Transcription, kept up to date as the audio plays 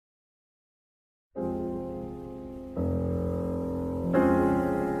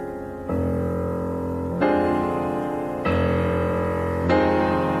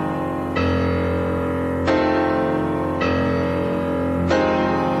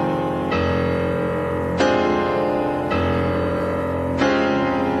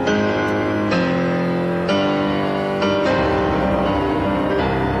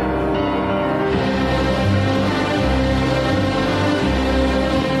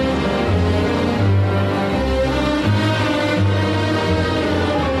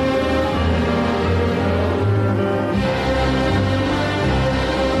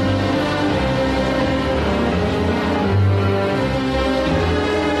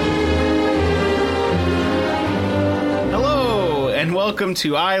welcome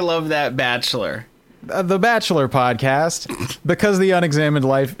to I Love That Bachelor. The Bachelor podcast, because the unexamined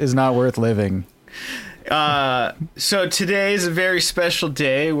life is not worth living. So today is a very special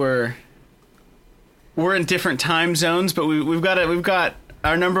day. We're in different time zones, but we've got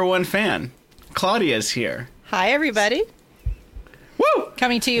our number one fan. Claudia's here. Hi, everybody. Woo!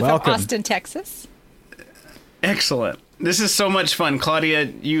 Coming to you Welcome. from Austin, Texas. Excellent. This is so much fun. Claudia,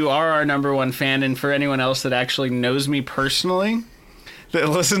 you are our number one fan, and for anyone else that actually knows me personally that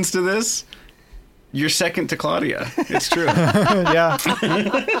listens to this, you're second to Claudia. It's true. Yeah.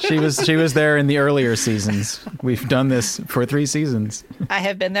 She was there in the earlier seasons. We've done this for 3 seasons. I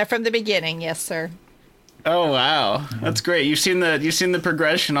have been there from the beginning. Yes, sir. Oh wow. That's great. You've seen the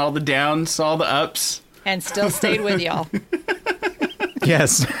progression, all the downs, all the ups. And still stayed with y'all.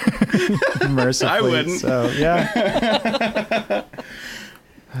 Yes. Mercifully. I wouldn't. So, yeah.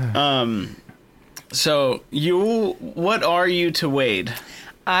 So what are you to Wade?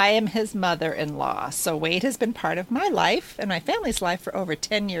 I am his mother-in-law. So Wade has been part of my life and my family's life for over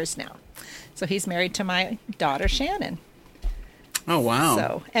 10 years now. So he's married to my daughter, Shannon. Oh wow.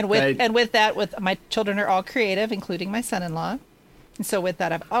 So, and with that, my children are all creative, including my son-in-law. And so with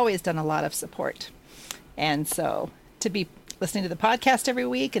that, I've always done a lot of support. And so to be listening to the podcast every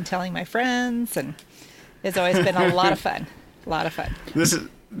week and telling my friends, and it's always been a lot of fun. A lot of fun. This is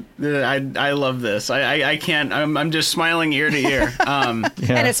I love this. I can't. I'm just smiling ear to ear. Yeah.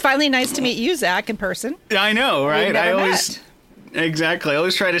 And it's finally nice to meet you, Zach, in person. I know, right? We've never I always exactly. I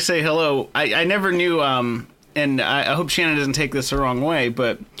always try to say hello. I never knew. And I hope Shannon doesn't take this the wrong way,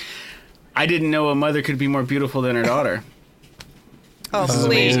 but I didn't know a mother could be more beautiful than her daughter. Oh, This is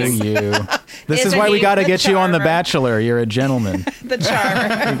please. amazing. You. This is Isn't why we he got to the get you on The charmer? Bachelor. You're a gentleman. The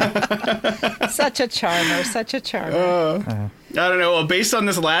charmer. Such a charmer. Such a charmer. I don't know. Well, based on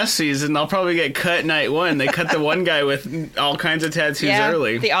this last season, I'll probably get cut night one. They cut the one guy with all kinds of tattoos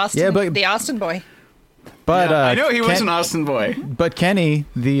early. The Austin, Yeah, but- the Austin boy. But I know he was an Austin boy. But Kenny,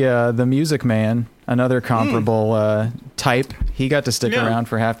 the Music Man, another comparable type, he got to stick Yeah. around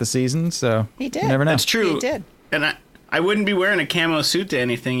for half the season. So He did. You never know. That's true. He did. And I wouldn't be wearing a camo suit to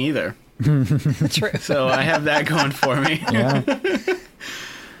anything either. True. So I have that going for me. Yeah.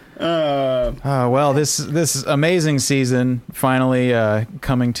 Well, this amazing season finally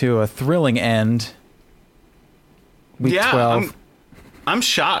coming to a thrilling end. Week 12. I'm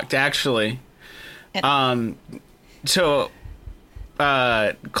shocked, actually. So,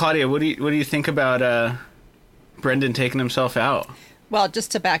 Claudia, what do you think about Brendan taking himself out? Well,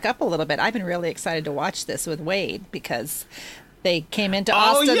 just to back up a little bit, I've been really excited to watch this with Wade because they came into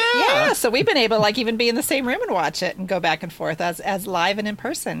Austin. Yeah. So we've been able to even be in the same room and watch it and go back and forth as live and in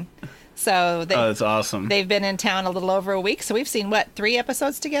person. So That's awesome. they've been in town a little over a week. So we've seen, 3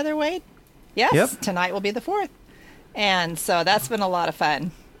 episodes together, Wade? Yes. Yep. Tonight will be the 4th. And so that's been a lot of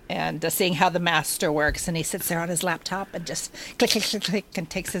fun. And seeing how the master works, and he sits there on his laptop and just click, click, click, click, and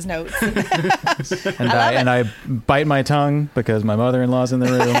takes his notes. And I bite my tongue because my mother-in-law's in the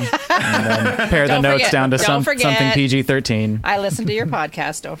room, and then pare the Don't notes forget- down to don't something forget. PG-13. I listen to your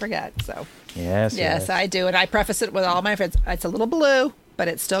podcast, don't forget. So Yes. I do, and I preface it with all my friends. It's a little blue, but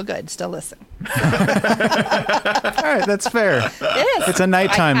it's still good. Still listen. All right, that's fair. It is. It's a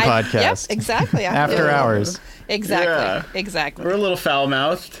nighttime podcast. Yep, exactly. After hours. Exactly. Yeah. Exactly. We're a little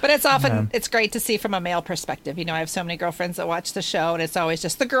foul-mouthed. But it's often, it's great to see from a male perspective. I have so many girlfriends that watch the show, and it's always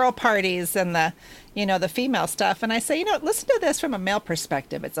just the girl parties and the, the female stuff. And I say, listen to this from a male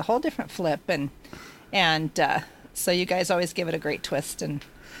perspective. It's a whole different flip. And so you guys always give it a great twist. And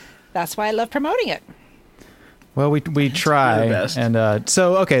that's why I love promoting it. Well, we try, You're the best. and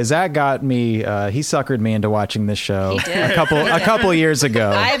so Zach got me. He suckered me into watching this show He did. a couple years ago.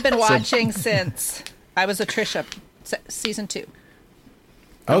 I've been watching since I was a Trisha, season 2.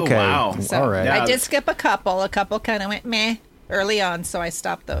 Okay, Oh, wow. So all right. Yeah. I did skip a couple. A couple kind of went meh early on, so I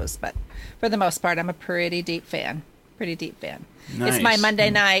stopped those. But for the most part, I'm a pretty deep fan. It's my Nice. Monday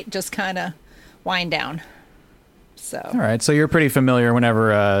night, just kind of wind down. So All right, so you're pretty familiar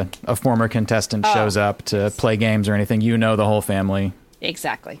whenever a former contestant Oh. shows up to play games or anything. You know the whole family.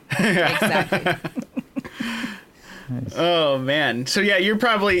 exactly. Oh man. So yeah, you're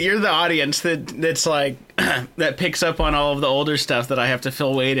the audience that's like that picks up on all of the older stuff that I have to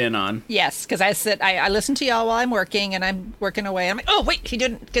fill Wade in on. Yes, because I listen to y'all while I'm working, and I'm working away. I'm like, oh wait, he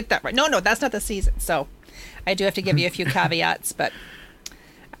didn't get that right. No, that's not the season. So I do have to give you a few caveats, but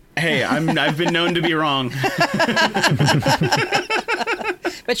Hey, I've been known to be wrong.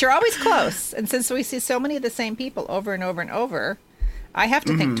 But you're always close. And since we see so many of the same people over and over and over, I have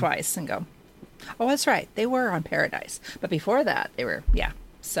to think twice and go, oh, that's right. They were on Paradise. But before that, they were, yeah.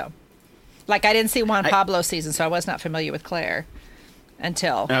 So, like, I didn't see Juan Pablo season, so I was not familiar with Claire.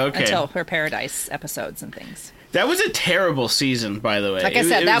 until her Paradise episodes and things. That was a terrible season, by the way. Like I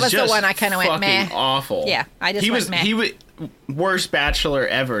said, that was the just one I kind of went meh. Awful. Yeah, I just went meh. He was worst Bachelor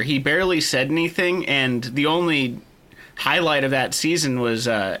ever. He barely said anything, and the only highlight of that season was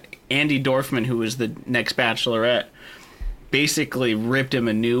Andy Dorfman, who was the next Bachelorette, basically ripped him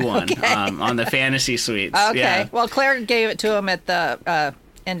a new one on the fantasy suites. Okay. Yeah. Well, Claire gave it to him at the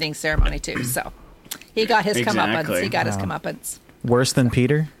ending ceremony too, so he got his comeuppance. He got his comeuppance. Worse than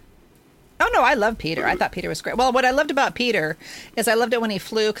Peter? Oh, no, I love Peter. I thought Peter was great. Well, what I loved about Peter is I loved it when he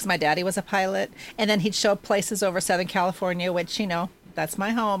flew because my daddy was a pilot, and then he'd show places over Southern California, which, you know, that's my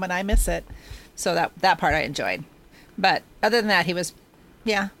home, and I miss it. So that part I enjoyed. But other than that, he was,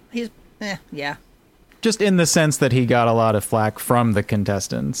 yeah. Just in the sense that he got a lot of flack from the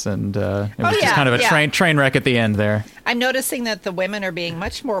contestants, and it was just kind of a train wreck at the end there. I'm noticing that the women are being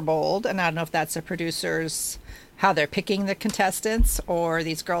much more bold, and I don't know if that's the producers, how they're picking the contestants, or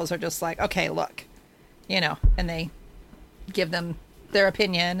these girls are just like, okay, look, you know, and they give them their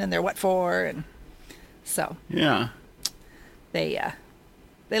opinion and their what for, and so Yeah. they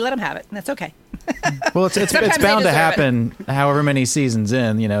let them have it, and that's okay. Well, it's bound to happen. However many seasons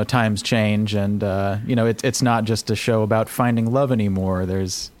in, you know, times change, and you know, it's not just a show about finding love anymore.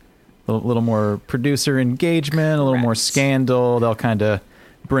 There's a little more producer engagement, a little more scandal. They'll kind of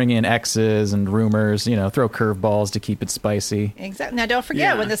bring in exes and rumors, you know, throw curveballs to keep it spicy. Exactly. Now, don't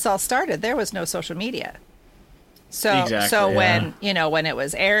forget, when this all started, there was no social media. So when it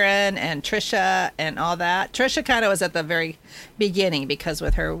was Aaron and Trisha and all that, Trisha kind of was at the very beginning because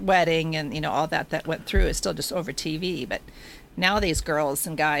with her wedding and, you know, all that went through is still just over TV. But now these girls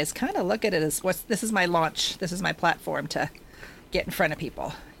and guys kind of look at it as this is my launch. This is my platform to get in front of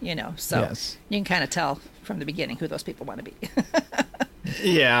people, you know. So you can kind of tell from the beginning who those people want to be.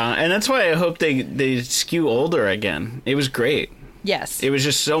 Yeah, and that's why I hope they skew older again. It was great. Yes. It was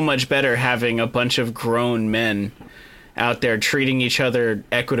just so much better having a bunch of grown men out there treating each other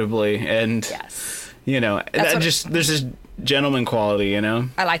equitably, and you know, there's this gentleman quality, you know.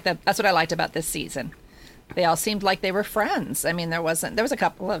 I like that. That's what I liked about this season. They all seemed like they were friends. I mean, there was a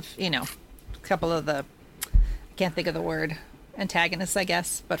couple of the, I can't think of the word, antagonists, I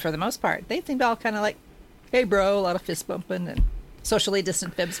guess, but for the most part, they seemed all kind of like, hey bro, a lot of fist bumping and socially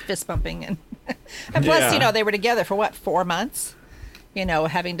distant fist bumping, and and plus, you know, they were together for 4 months, you know,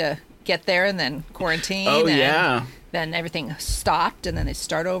 having to get there and then quarantine. Oh, and yeah. Then everything stopped, and then they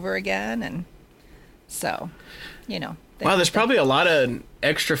start over again, and so, you know. Wow, there's probably a lot of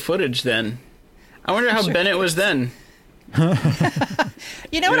extra footage then. I wonder how Bennett was then.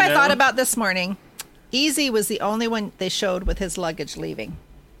 You know what I thought about this morning? Easy was the only one they showed with his luggage leaving.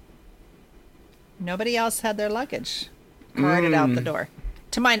 Nobody else had their luggage carted out the door,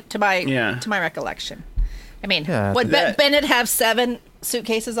 to my recollection. I mean, would Bennett have 7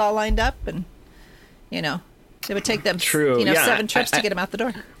 suitcases all lined up, and you know, it would take them 7 trips to get him out the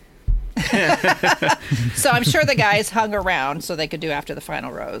door. So I'm sure the guys hung around so they could do after the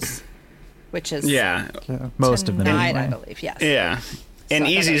final rose, which is most of the night, I believe. Yes. Yeah, and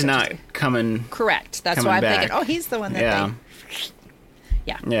So Easy's not coming. Correct. That's why I'm thinking. Oh, he's the one that.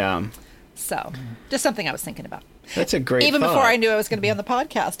 Yeah. So, just something I was thinking about. That's a great. Even thought. before I knew I was going to be on the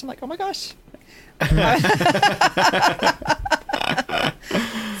podcast, I'm like, oh my gosh.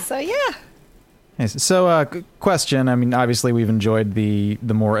 So yeah. So, question. I mean, obviously, we've enjoyed the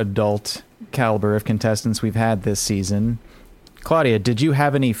more adult caliber of contestants we've had this season. Claudia, did you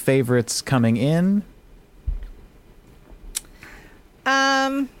have any favorites coming in?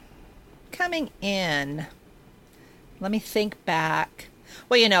 Coming in. Let me think back.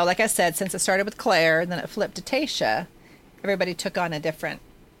 Well, you know, like I said, since it started with Claire and then it flipped to Tayshia, everybody took on a different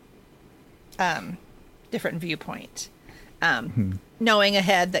viewpoint. Knowing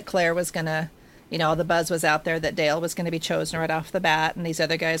ahead that Claire was going to, you know, the buzz was out there that Dale was going to be chosen right off the bat, and these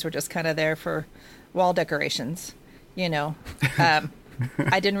other guys were just kind of there for wall decorations, you know.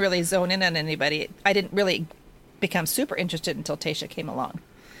 I didn't really zone in on anybody. I didn't really become super interested until Tayshia came along,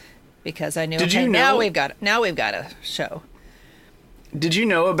 because I knew, now we've got a show. Did you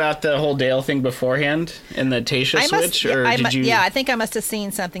know about the whole Dale thing beforehand in the Tayshia switch, or did you? Yeah, I think I must have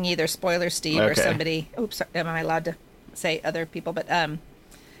seen something, either spoiler Steve or somebody. Oops, sorry, am I allowed to say other people? But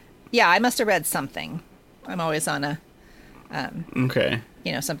yeah, I must have read something. I'm always on a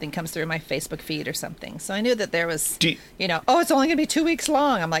you know, something comes through my Facebook feed or something. So I knew that there was, you know, it's only going to be 2 weeks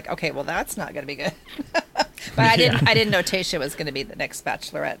long. I'm like, okay, well, that's not going to be good. But I didn't know Tayshia was going to be the next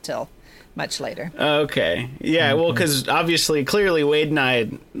Bachelorette till much later. Okay. Yeah, well, because obviously, clearly, Wade and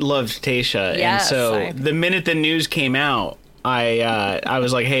I loved Tayshia. Yes, and so the minute the news came out, I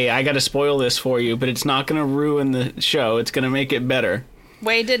was like, hey, I got to spoil this for you, but it's not going to ruin the show. It's going to make it better.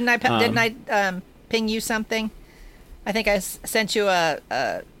 Wade, didn't I ping you something? I think I sent you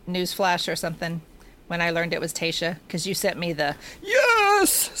a news flash or something when I learned it was Tayshia, because you sent me the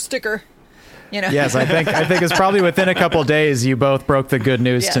yes sticker. You know. Yes, I think it's probably within a couple days you both broke the good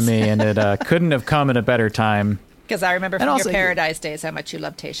news to me, and it couldn't have come at a better time. Because I remember from your Paradise days how much you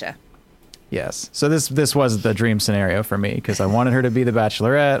loved Tayshia. Yes. So this was the dream scenario for me, because I wanted her to be the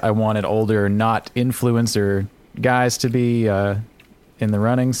Bachelorette. I wanted older, not influencer guys to be in the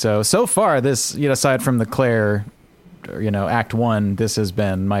running. So far, this, aside from the Claire, Act 1, this has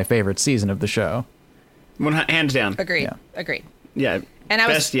been my favorite season of the show. Hands down. Agreed. Yeah. Agreed. Yeah. And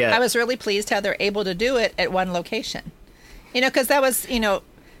best yet. I was really pleased how they're able to do it at one location. Because that was,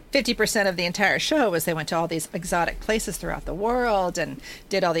 50% of the entire show was they went to all these exotic places throughout the world and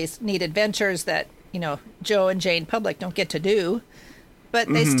did all these neat adventures that, Joe and Jane Public don't get to do. But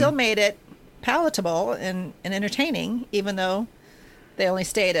they still made it palatable and entertaining, even though they only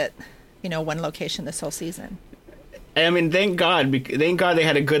stayed at, one location this whole season. I mean, thank God they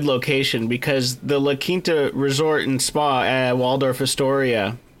had a good location, because the La Quinta Resort and Spa at Waldorf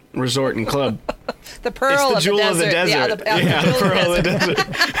Astoria Resort and Club. The pearl it's the jewel of the desert. of the desert. Yeah, the pearl of the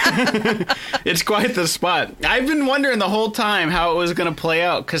desert. It's quite the spot. I've been wondering the whole time how it was going to play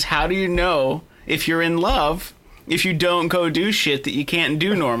out, because how do you know if you're in love if you don't go do shit that you can't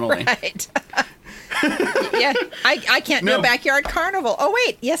do normally? Right. Yeah, I can't do a backyard carnival. Oh,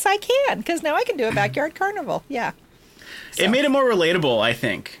 wait, yes, I can, because now I can do a backyard carnival. Yeah. So. It made it more relatable, I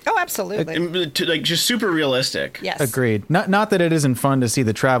think. Oh, absolutely. Just super realistic. Yes. Agreed. Not that it isn't fun to see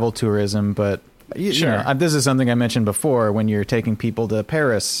the travel tourism, but this is something I mentioned before. When you're taking people to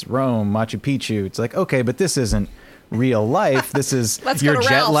Paris, Rome, Machu Picchu, it's like, okay, but this isn't real life. This is you're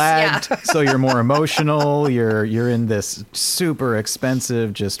jet lagged, so you're more emotional. You're in this super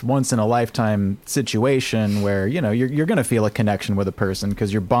expensive, just once in a lifetime situation where you're going to feel a connection with a person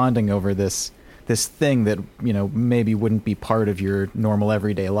because you're bonding over this thing that maybe wouldn't be part of your normal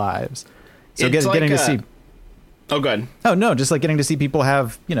everyday lives. So getting to see. Oh, good. Oh no, just like getting to see people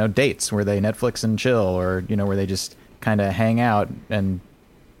have dates where they Netflix and chill, or where they just kind of hang out and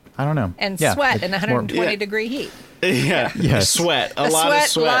I don't know and sweat in 120 degree heat. Yeah, yes. Sweat. A lot of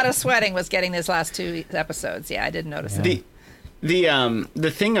sweat. A lot of sweating was getting these last 2 episodes. Yeah, I did notice that.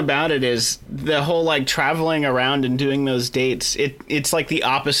 The thing about it is the whole like traveling around and doing those dates. It's like the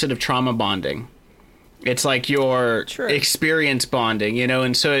opposite of trauma bonding. It's like your experience bonding,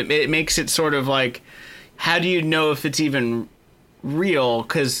 and so it makes it sort of like, how do you know if it's even real?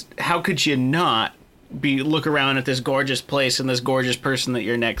 Because how could you not look around at this gorgeous place and this gorgeous person that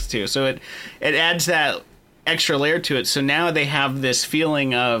you're next to? So it adds that extra layer to it. So now they have this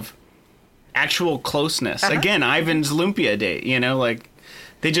feeling of actual closeness. Again, Ivan's Lumpia date, like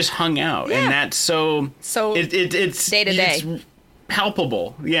they just hung out, and that's so it's day to day. It's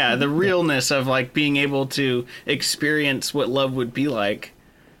palpable. Yeah, the realness of like being able to experience what love would be like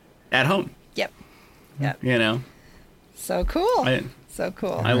at home. Yep. So cool. So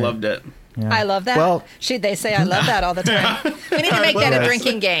cool. I loved it. Yeah. I love that. Well, they say I love that all the time. We need to make that a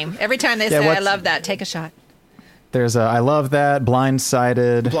drinking game. Every time they say I love that, take a shot. There's I love that,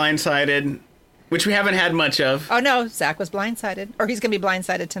 Blindsided, which we haven't had much of. Oh no, Zach was blindsided, or he's going to be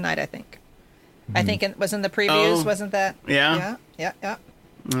blindsided tonight, I think. I think it was in the previews, wasn't that? Yeah. Yeah.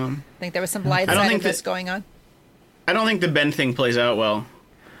 I think there was some blindsidedness going on. I don't think the Ben thing plays out well.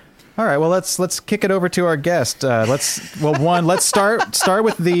 All right, well let's kick it over to our guest. Let's start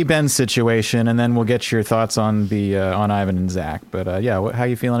with the Ben situation, and then we'll get your thoughts on the on Ivan and Zach. But how are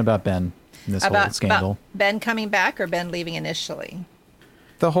you feeling about Ben in this whole scandal? About Ben coming back or Ben leaving initially?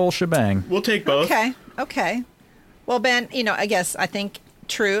 The whole shebang. We'll take both. Okay. Well, Ben, I think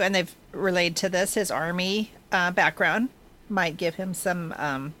true, and they've relayed to this. His Army background might give him some,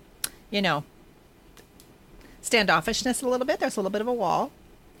 standoffishness a little bit. There's a little bit of a wall.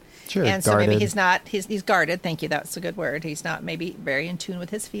 Sure, and so guarded. maybe he's guarded. Thank you. That's a good word. He's not maybe very in tune with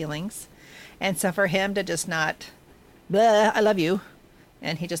his feelings. And so for him to just not, I love you.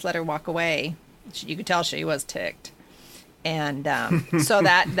 And he just let her walk away. You could tell she was ticked. And so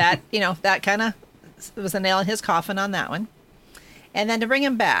that kind of was a nail in his coffin on that one. And then to bring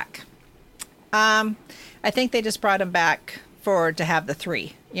him back, I think they just brought him back to have the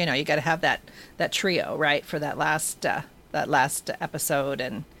 3. You got to have that trio, right, for that last episode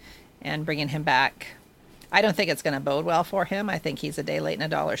and bringing him back. I don't think it's going to bode well for him. I think he's a day late and a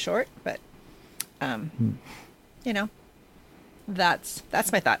dollar short. But, that's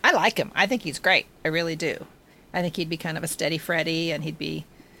my thought. I like him. I think he's great. I really do. I think he'd be kind of a steady Freddy, and he'd be,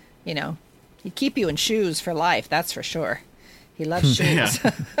 he'd keep you in shoes for life. That's for sure. He loves shoes.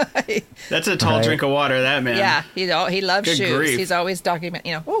 That's a tall drink of water, that man. Yeah, he loves Good shoes. grief. He's always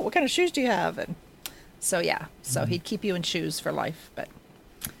documenting, oh, what kind of shoes do you have? And so, he'd keep you in shoes for life. But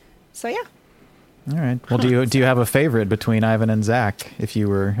so, yeah. All right. Well, do you have a favorite between Ivan and Zach if you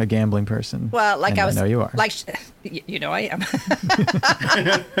were a gambling person? Well, And I know you are. Like, I am.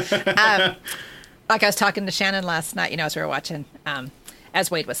 Like I was talking to Shannon last night, as we were watching,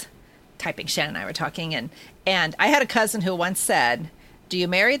 as Wade was typing, Shannon and I were talking, and I had a cousin who once said, do you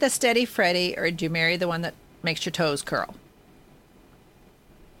marry the steady Freddy or do you marry the one that makes your toes curl?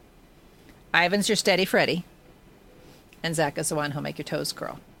 Ivan's your steady Freddy, and Zach is the one who'll make your toes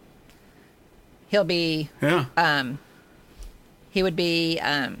curl. He'll be, he would be,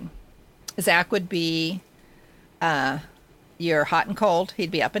 Zach would be your hot and cold.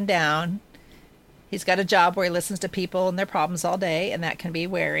 He'd be up and down. He's got a job where he listens to people and their problems all day, and that can be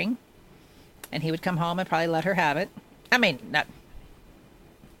wearing. And he would come home and probably let her have it. I mean, not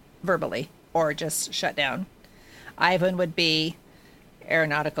verbally, or just shut down. Ivan would be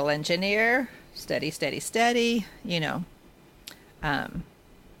aeronautical engineer, steady, steady, steady, And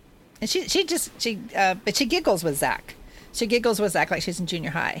but she giggles with Zach. She giggles with Zach like she's in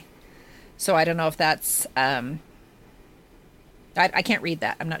junior high. So I don't know if that's, I can't read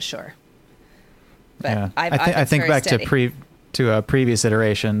that. I'm not sure. But Yeah. I think back steady. to previous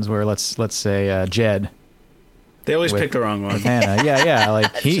iterations where let's say Jed. They always pick the wrong one. Hannah. Yeah.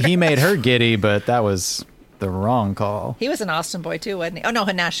 Like he made her giddy, but that was the wrong call. He was an Austin boy too, wasn't he? Oh no,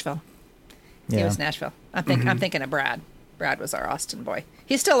 in Nashville. He Yeah. was Nashville. I'm thinking of Brad. Brad was our Austin boy.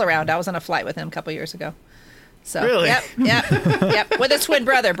 He's still around. I was on a flight with him a couple years ago. So Really? Yep. With his twin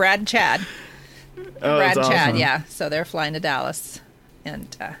brother, Brad and Chad. Oh, Brad that's and Chad, awesome. yeah. So they're flying to Dallas, and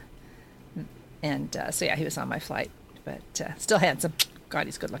so he was on my flight, but still handsome. God,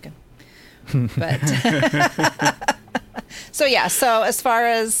 he's good looking. But so as far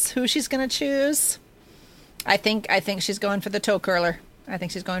as who she's going to choose, I think she's going for the toe curler. I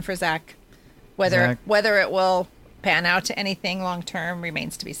think she's going for Zach. Whether it will pan out to anything long term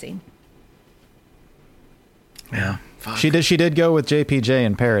remains to be seen. Yeah. Fuck. She did go with JPJ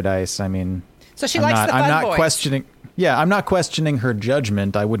in Paradise. I mean, So she likes the fun boys. questioning. Yeah, I'm not questioning her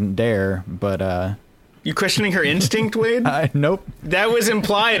judgment. I wouldn't dare. But You questioning her instinct, Wade? nope. That was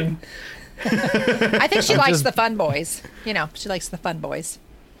implied. I think she likes the fun boys. She likes the fun boys.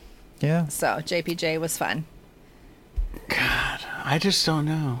 Yeah. So JPJ was fun. God, I just don't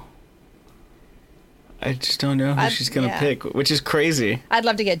know. I just don't know who she's going to pick, which is crazy. I'd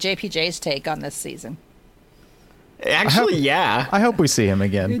love to get JPJ's take on this season. Actually, yeah. I hope we see him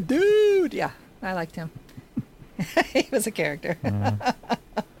again. Dude, yeah, I liked him. He was a character.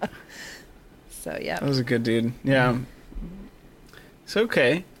 So, yeah. That was a good dude. Yeah. It's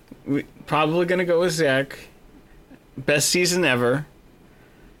okay. We probably going to go with Zach. Best season ever.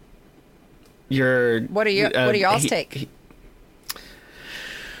 What are y'all's take?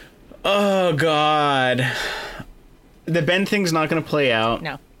 Oh, God. The Ben thing's not going to play out.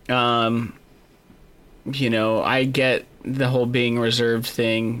 No. I get the whole being reserved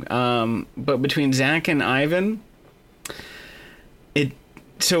thing. But between Zach and Ivan,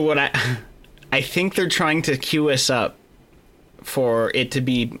 I think they're trying to cue us up for it to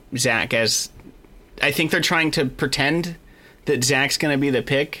be Zach I think they're trying to pretend that Zach's going to be the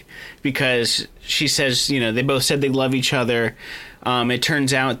pick because she says, they both said they love each other. It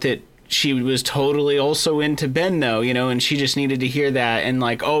turns out that she was totally also into Ben, though, and she just needed to hear that. And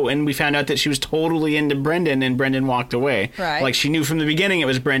and we found out that she was totally into Brendan, and Brendan walked away. Right. Like, she knew from the beginning it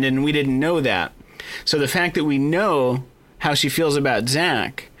was Brendan, and we didn't know that. So the fact that we know how she feels about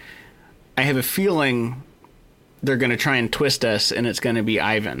Zach, I have a feeling they're going to try and twist us, and it's going to be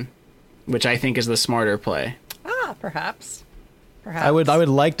Ivan, which I think is the smarter play. Perhaps. I would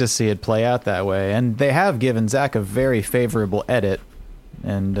like to see it play out that way. And they have given Zach a very favorable edit.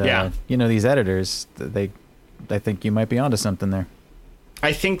 And, these editors, I think you might be onto something there.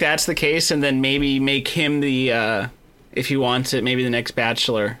 I think that's the case, and then maybe make him the, if he wants it, maybe the next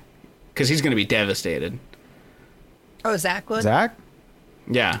Bachelor. Because he's going to be devastated. Oh, Zach would? Zach?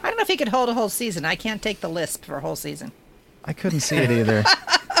 Yeah. I don't know if he could hold a whole season. I can't take the lisp for a whole season. I couldn't see it either.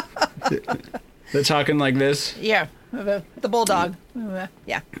 They're talking like this? Yeah. The bulldog.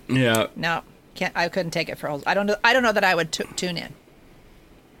 Yeah. Yeah. No. I couldn't take it for a whole... I don't know that I would tune in.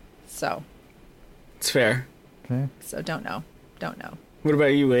 So. It's fair. Okay. So don't know. What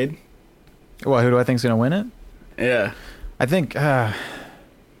about you, Wade? Well, who do I think's going to win it? Yeah. I think... I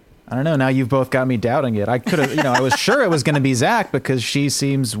don't know. Now you've both got me doubting it. I could have, I was sure it was going to be Zach because she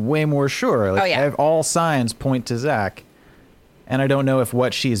seems way more sure. All signs point to Zach. And I don't know if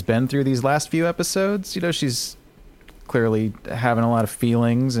what she's been through these last few episodes, she's clearly having a lot of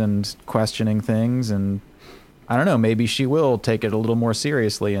feelings and questioning things, and I don't know, maybe she will take it a little more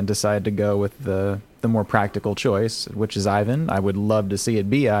seriously and decide to go with the more practical choice, which is Ivan. I would love to see it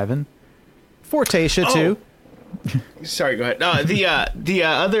be Ivan. For Tayshia, too. Sorry, go ahead. The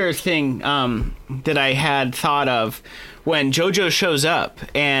other thing that I had thought of when JoJo shows up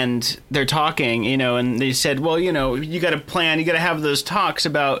and they're talking, and they said, well, you got to plan, you got to have those talks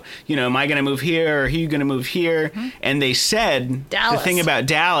about, am I going to move here or are you going to move here? Mm-hmm. And they said Dallas. The thing about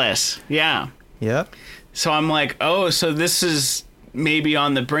Dallas. Yeah. Yep. So I'm like, oh, so this is maybe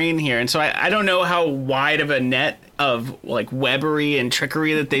on the brain here. And so I don't know how wide of a net of like webbery and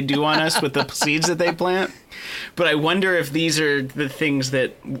trickery that they do on us with the seeds that they plant. But I wonder if these are the things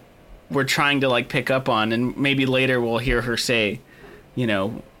that we're trying to like pick up on, and maybe later we'll hear her say,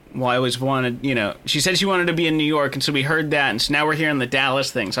 well, I always wanted, she said she wanted to be in New York, and so we heard that, and so now we're hearing the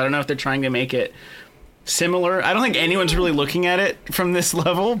Dallas thing. So I don't know if they're trying to make it similar. I don't think anyone's really looking at it from this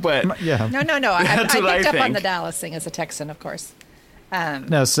level, but yeah. No. I picked up on the Dallas thing as a Texan, of course.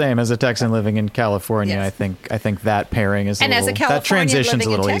 No, same as a Texan living in California. Yes. I think that pairing is and a little, as a Californian that transition's living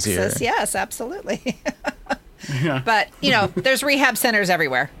a little in Texas, easier. yes, absolutely. Yeah. But there's rehab centers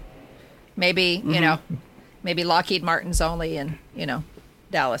everywhere. Maybe maybe Lockheed Martin's only in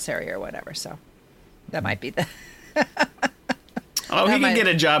Dallas area or whatever. So that might be the. Oh, he can get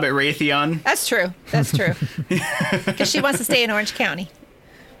a job at Raytheon. That's true. Because she wants to stay in Orange County.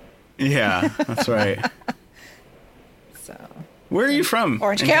 Yeah, that's right. So. Where are you from?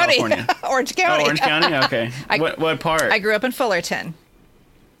 Orange County. California? Orange County. Oh, Orange County? Okay. What part? I grew up in Fullerton.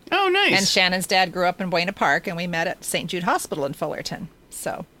 Oh, nice. And Shannon's dad grew up in Buena Park, and we met at St. Jude Hospital in Fullerton.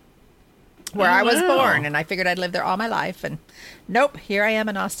 So, where I was born, and I figured I'd live there all my life. And nope, here I am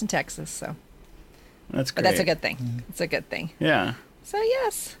in Austin, Texas. So that's great. But that's a good thing. It's a good thing. Yeah. So,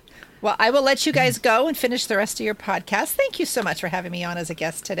 yes. Well, I will let you guys go and finish the rest of your podcast. Thank you so much for having me on as a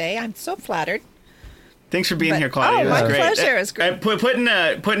guest today. I'm so flattered. Thanks for being here, Claudia. Oh, my great. pleasure. It's great. Putting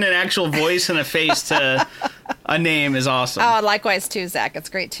an actual voice and a face to a name is awesome. Oh, likewise too, Zach. It's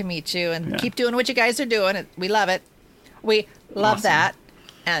great to meet you, and keep doing what you guys are doing. We love it. We love that.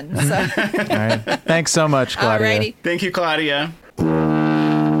 And so, all right. Thanks so much, Claudia. Alrighty. Thank you, Claudia.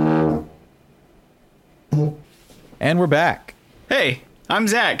 And we're back. Hey, I'm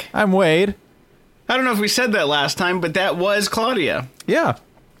Zach. I'm Wade. I don't know if we said that last time, but that was Claudia. Yeah.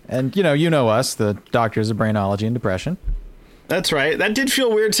 And, you know us, the doctors of brainology and depression. That's right. That did feel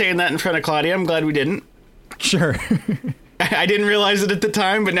weird saying that in front of Claudia. I'm glad we didn't. Sure. I didn't realize it at the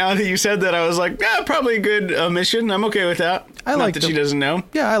time, but now that you said that, I was like, yeah, probably a good omission. I'm okay with that. I like that she doesn't know.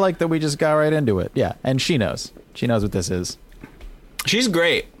 Yeah, I like that we just got right into it. Yeah, and she knows. She knows what this is. She's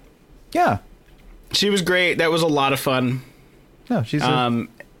great. Yeah. She was great. That was a lot of fun. No, she's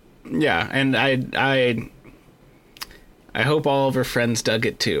yeah, and I hope all of her friends dug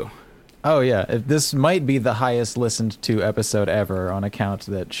it too. Oh yeah, this might be the highest listened to episode ever on account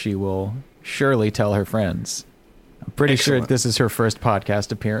that she will surely tell her friends. I'm pretty sure this is her first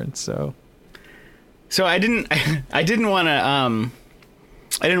podcast appearance, so I didn't want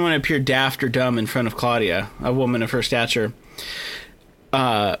to appear daft or dumb in front of Claudia, a woman of her stature.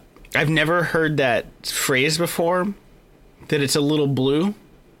 I've never heard that phrase before, that it's a little blue.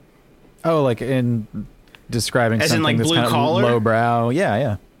 Oh, like in describing as something in like that's blue kind collar? of lowbrow.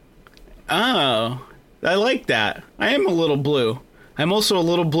 Yeah. Oh, I like that. I am a little blue. I'm also a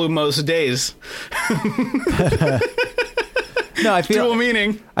little blue most days. No, I feel dual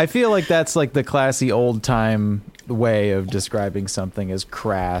meaning. I feel like that's like the classy old time way of describing something as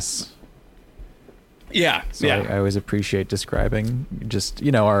crass. Yeah, So I always appreciate describing just,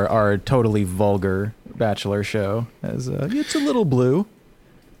 our totally vulgar Bachelor show as it's a little blue.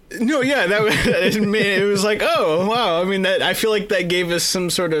 No, yeah, it was like, oh, wow. I mean, I feel like that gave us some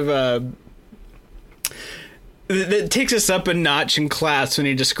sort of that takes us up a notch in class when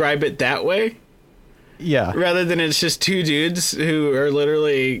you describe it that way. Yeah. Rather than it's just two dudes who are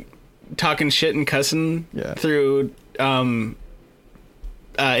literally talking shit and cussing through an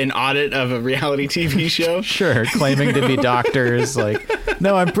audit of a reality TV show. Sure, claiming to be doctors. Like,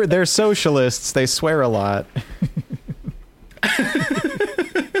 no, they're socialists. They swear a lot.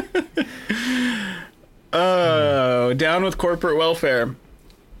 Oh, down with corporate welfare.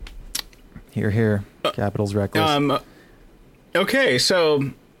 Here. Capital's reckless. Okay,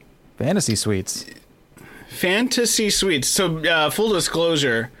 so Fantasy Suites. So, full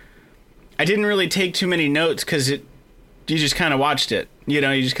disclosure, I didn't really take too many notes because you just kind of watched it. You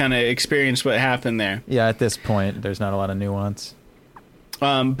just kind of experienced what happened there. Yeah, at this point, there's not a lot of nuance.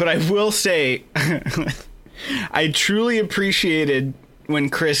 But I will say, I truly appreciated when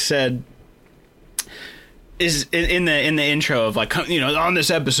Chris said, is in the intro of like, you know, on this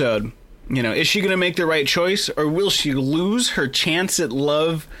episode, you know, is she going to make the right choice or will she lose her chance at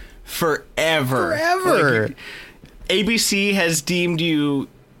love forever? Like, ABC has deemed you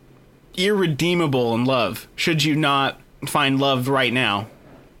irredeemable in love should you not find love right now.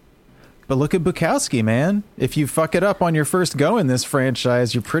 But look at Bukowski, man. If you fuck it up on your first go in this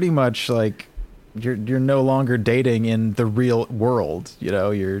franchise, you're pretty much like you're no longer dating in the real world. You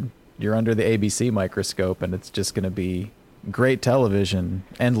know, you're under the ABC microscope, and it's just going to be great television,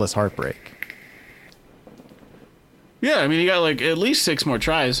 endless heartbreak. Yeah, I mean, you got like at least 6 more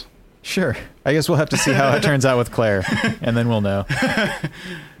tries. Sure. I guess we'll have to see how it turns out with Claire, and then we'll know.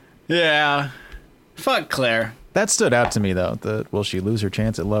 Yeah. Fuck Claire. That stood out to me, though. Will she lose her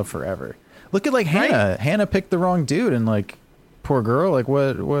chance at love forever? Look at like Hannah. Right? Hannah picked the wrong dude, and like, poor girl. Like,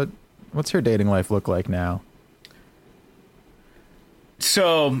 what's her dating life look like now?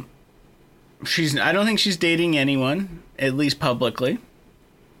 So, I don't think she's dating anyone, at least publicly.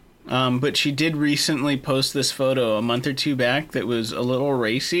 But she did recently post this photo a month or 2 back that was a little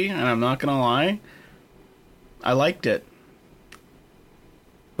racy, and I'm not gonna lie, I liked it.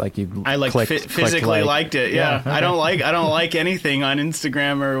 Like I like physically liked it. Yeah. Okay. I don't like anything on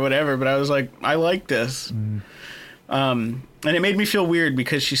Instagram or whatever, but I was like, I like this. And it made me feel weird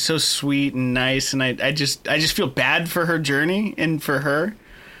because she's so sweet and nice, and I just feel bad for her journey and for her.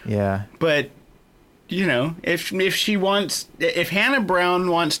 Yeah. But you know, if Hannah Brown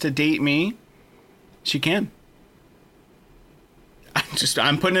wants to date me, she can.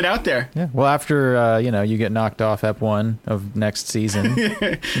 I'm putting it out there. Yeah. Well, after you get knocked off Ep 1 of next season,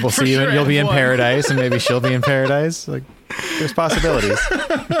 we'll see you. Sure, you'll be in paradise, and maybe she'll be in paradise. Like, there's possibilities.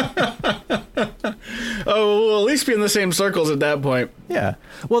 Oh, we'll at least be in the same circles at that point. Yeah.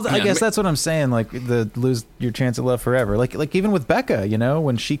 Well, I guess that's what I'm saying. Like, lose your chance at love forever. Like even with Becca, you know,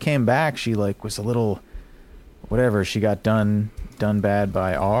 when she came back, she like was a little, whatever. She got done bad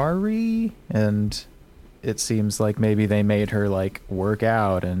by Ari, and it seems like maybe they made her like work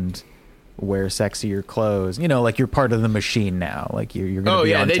out and wear sexier clothes. You know, like you're part of the machine now. Like you're going to be on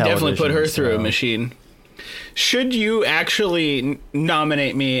television. Oh yeah, they definitely put her through a machine. Should you actually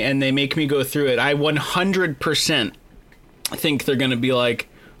nominate me and they make me go through it, I 100% think they're going to be like,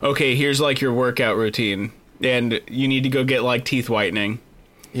 okay, here's like your workout routine, and you need to go get like teeth whitening.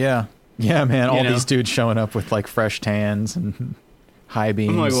 Yeah. Yeah, man. All these dudes showing up with like fresh tans and high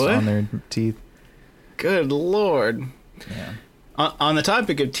beams on their teeth. Good Lord. Yeah. On the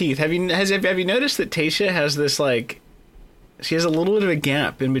topic of teeth, have you noticed that Tayshia has this like, she has a little bit of a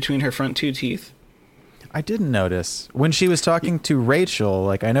gap in between her front 2 teeth? I didn't notice when she was talking to Rachel.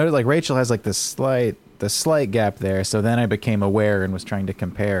 Like I noticed, like Rachel has like the slight gap there. So then I became aware and was trying to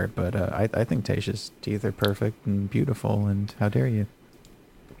compare. But I think Tayshia's teeth are perfect and beautiful. And how dare you?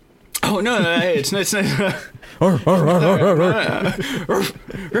 Oh no, it's not.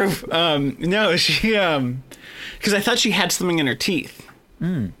 No, she because I thought she had something in her teeth.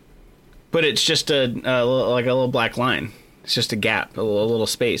 But it's just like a little black line. It's just a gap, a little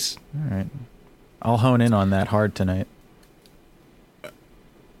space. All right. I'll hone in on that hard tonight.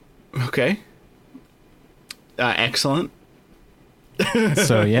 Okay. Excellent.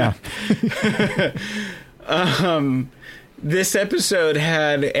 So, yeah. This episode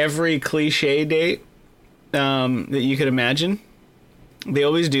had every cliche date that you could imagine. They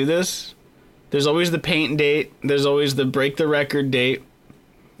always do this. There's always the paint date. There's always the break the record date.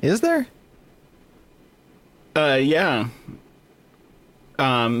 Is there? Yeah.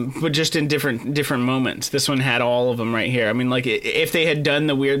 But just in different moments. This one had all of them right here. I mean, like, if they had done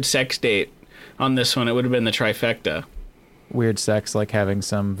the weird sex date on this one, it would have been the trifecta. Weird sex, like having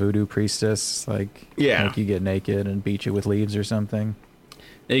some voodoo priestess, like, like you get naked and beat you with leaves or something.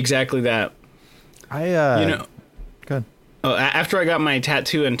 Exactly that. Good. Oh, after I got my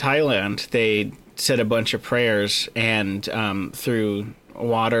tattoo in Thailand, they said a bunch of prayers and threw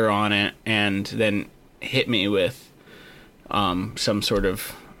water on it and then hit me with some sort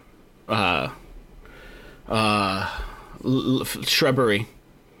of shrubbery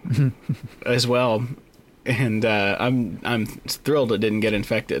as well, and I'm thrilled it didn't get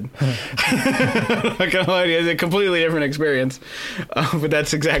infected. I'm not gonna lie to you, it's a completely different experience, but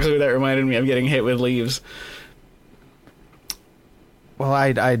that's exactly what that reminded me of, getting hit with leaves. Well,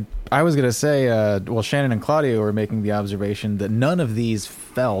 I was gonna say, Shannon and Claudia were making the observation that none of these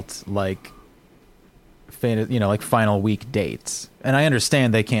felt like like final week dates. And I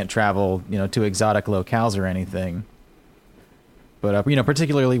understand they can't travel, to exotic locales or anything. But,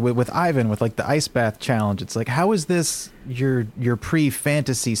 particularly with Ivan, with like the ice bath challenge, it's like, how is this your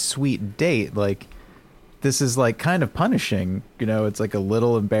pre-fantasy sweet date? Like, this is like kind of punishing. You know, it's like a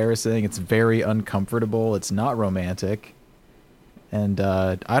little embarrassing. It's very uncomfortable. It's not romantic. And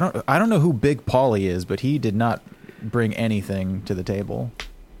I don't know who Big Paulie is, but he did not bring anything to the table.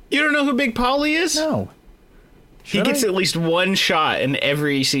 You don't know who Big Paulie is? No. He gets at least one shot in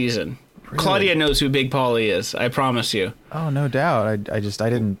every season. Really? Claudia knows who Big Paulie is. I promise you. Oh, no doubt. I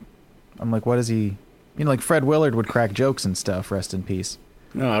didn't. I'm like, what is he? You know, like Fred Willard would crack jokes and stuff. Rest in peace.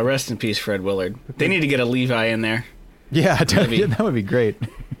 Oh, rest in peace, Fred Willard. They need to get a Levi in there. Yeah, that would be great.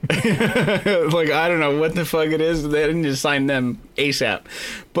 Like, I don't know what the fuck it is. They need to sign them ASAP.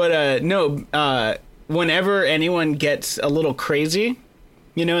 But no, whenever anyone gets a little crazy,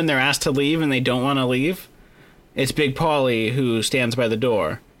 you know, and they're asked to leave and they don't want to leave, it's Big Paulie who stands by the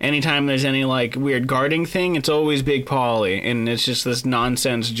door. Anytime there's any, like, weird guarding thing, it's always Big Paulie. And it's just this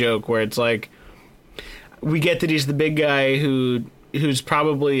nonsense joke where it's like, we get that he's the big guy who's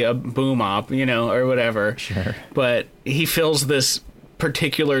probably a boom op, you know, or whatever. Sure. But he fills this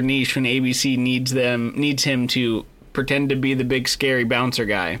particular niche when ABC needs him to pretend to be the big scary bouncer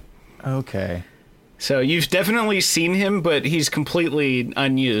guy. Okay. So you've definitely seen him, but he's completely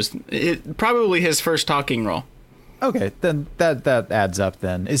unused. Probably his first talking role. Okay, then that adds up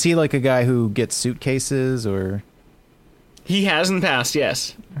then. Is he like a guy who gets suitcases or? He has in the past,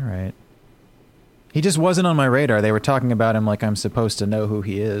 yes. All right. He just wasn't on my radar. They were talking about him like I'm supposed to know who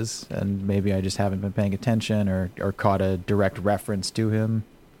he is, and maybe I just haven't been paying attention or caught a direct reference to him.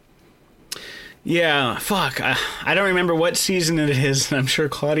 Yeah, fuck. I don't remember what season it is, and I'm sure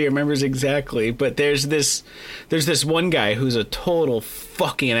Claudia remembers exactly, but there's this one guy who's a total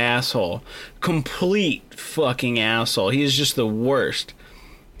fucking asshole. Complete fucking asshole. He is just the worst.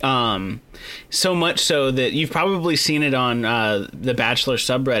 So much so that you've probably seen it on the Bachelor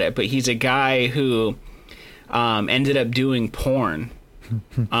subreddit, but he's a guy who ended up doing porn.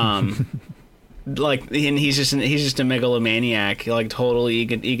 Like, and he's just a megalomaniac, like totally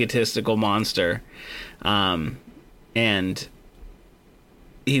egotistical monster, and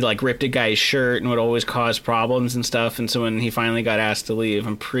he like ripped a guy's shirt and would always cause problems and stuff. And so when he finally got asked to leave,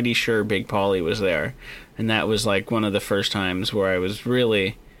 I'm pretty sure Big Paulie was there, and that was like one of the first times where I was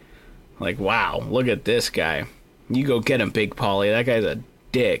really like, wow, look at this guy. You go get him, Big Paulie. That guy's a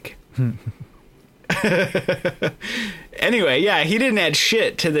dick. Anyway, yeah, he didn't add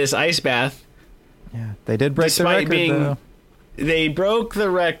shit to this ice bath. Yeah, they did break the record, though. They broke the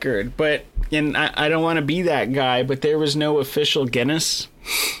record, but, and I don't want to be that guy, but there was no official Guinness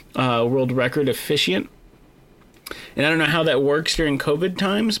World Record officiant. And I don't know how that works during COVID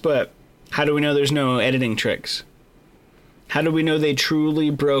times, but how do we know there's no editing tricks? How do we know they truly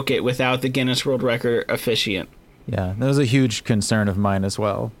broke it without the Guinness World Record officiant? Yeah, that was a huge concern of mine as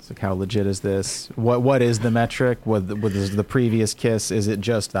well. It's like, how legit is this? What is the metric? With the previous kiss, is it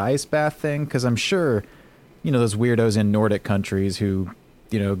just the ice bath thing? Because I'm sure, you know, those weirdos in Nordic countries who,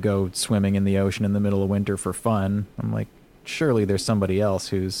 you know, go swimming in the ocean in the middle of winter for fun. I'm like, surely there's somebody else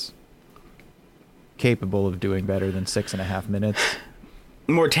who's capable of doing better than 6.5 minutes.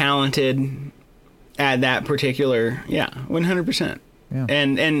 More talented at that particular, 100%. Yeah.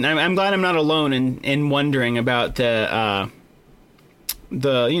 And I'm glad I'm not alone in wondering about the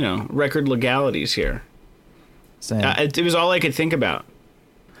you know, record legalities here. Same. It was all I could think about.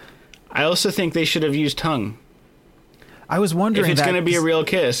 I also think they should have used tongue. I was wondering if it's going to be a real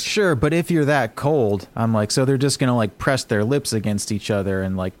kiss. Sure, but if you're that cold, I'm like, so they're just going to like press their lips against each other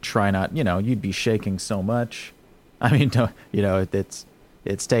and like try not, you know, you'd be shaking so much. I mean, you know, it's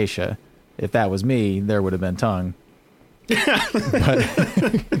Tayshia. If that was me, there would have been tongue.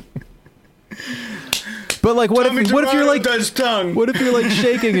 But like, what if you're like tongue? What if you're like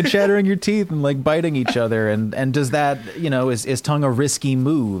shaking and chattering your teeth and like biting each other? And does that, you know, is tongue a risky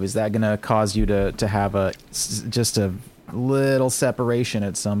move? Is that going to cause you to have just a little separation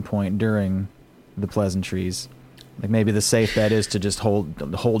at some point during the pleasantries? Like maybe the safe bet is to just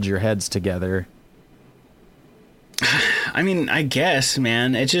hold your heads together. I mean, I guess,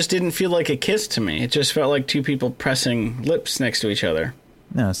 man. It just didn't feel like a kiss to me. It just felt like two people pressing lips next to each other.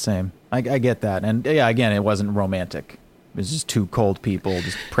 No, same. I get that. And yeah, again, it wasn't romantic. It was just two cold people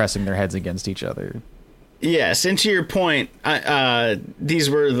just pressing their heads against each other. Yes, and to your point, these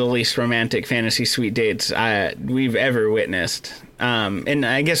were the least romantic fantasy suite dates we've ever witnessed. And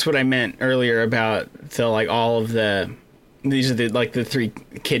I guess what I meant earlier about these are the three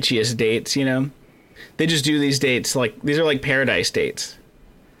kitschiest dates, you know? They just do these dates these are like paradise dates.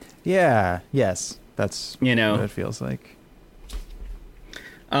 Yeah. Yes. That's, you know, what it feels like.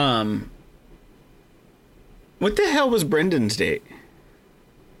 What the hell was Brendan's date?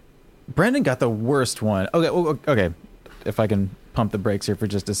 Brendan got the worst one. Okay. If I can pump the brakes here for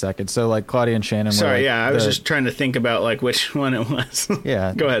just a second. So like Claudia and Shannon were like, I was just trying to think about like which one it was.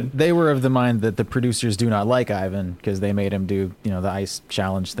 Yeah. Go ahead. They were of the mind that the producers do not like Ivan because they made him do, the ice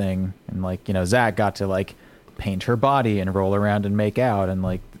challenge thing. And like, Zach got to like paint her body and roll around and make out and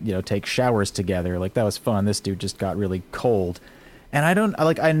like, take showers together. Like that was fun. This dude just got really cold. And I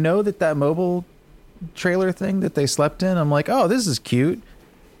know that mobile trailer thing that they slept in, I'm like, oh, this is cute.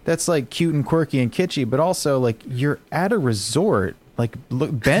 That's like cute and quirky and kitschy, but also like you're at a resort. Like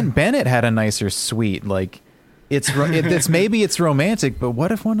look, Bennett had a nicer suite. Like it's maybe it's romantic, but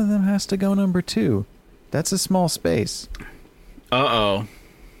what if one of them has to go number 2? That's a small space. Uh-oh.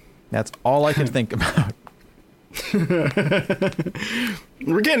 That's all I can think about.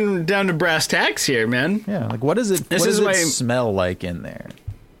 We're getting down to brass tacks here, man. Yeah, like what does it smell like in there?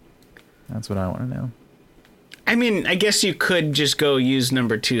 That's what I want to know. I mean, I guess you could just go use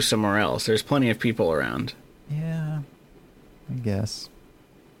number 2 somewhere else. There's plenty of people around. Yeah, I guess.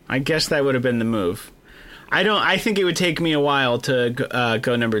 I guess that would have been the move. I think it would take me a while to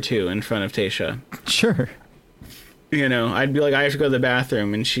go number 2 in front of Tayshia. Sure. I'd be like, I have to go to the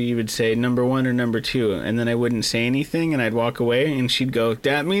bathroom, and she would say number 1 or number 2, and then I wouldn't say anything, and I'd walk away, and she'd go,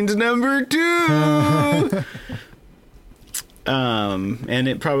 that means number 2! And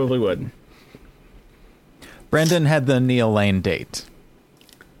it probably would. Brendan had the Neil Lane date.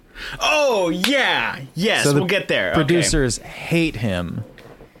 Oh, yeah. Yes, so we'll get there. Producers hate him.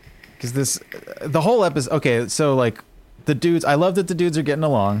 Because the whole episode... Okay, so, like, the dudes... I love that the dudes are getting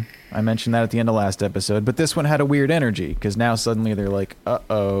along. I mentioned that at the end of last episode. But this one had a weird energy. Because now suddenly they're like,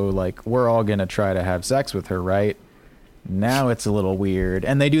 uh-oh, like, we're all going to try to have sex with her, right? Now it's a little weird.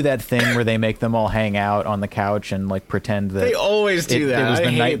 And they do that thing where they make them all hang out on the couch and, like, pretend that... They always do that. It was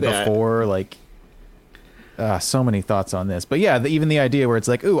the night before, like... so many thoughts on this, but yeah, even the idea where it's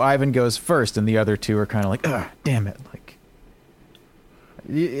like, ooh, Ivan goes first, and the other two are kind of like, damn it, like,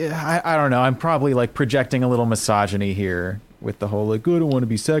 I don't know. I'm probably like projecting a little misogyny here with the whole like, I don't want to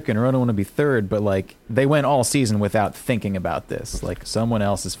be second or I don't want to be third, but like they went all season without thinking about this. Like someone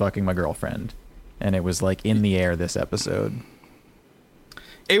else is fucking my girlfriend, and it was like in the air this episode.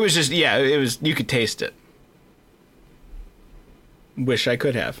 It was just it was. You could taste it. Wish I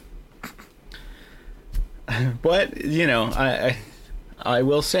could have. But, I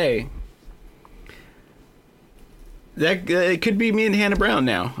will say that it could be me and Hannah Brown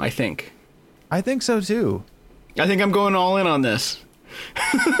now, I think. I think so, too. I think I'm going all in on this.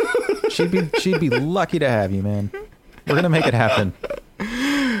 She'd be lucky to have you, man. We're going to make it happen.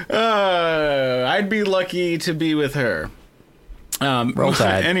 I'd be lucky to be with her. Roll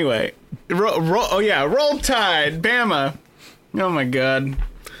Tide. Anyway. Roll Tide. Bama. Oh, my God.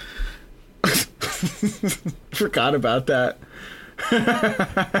 Forgot about that.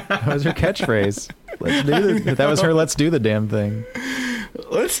 That was her catchphrase. That was her let's do the damn thing.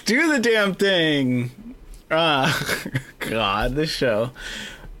 Let's do the damn thing. God, this show.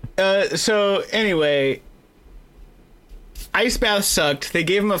 So anyway, ice bath sucked. They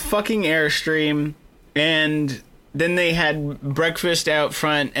gave him a fucking Airstream, and then they had breakfast out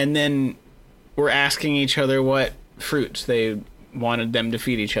front, and then were asking each other what fruits they wanted them to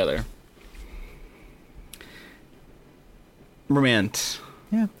feed each other. Romance.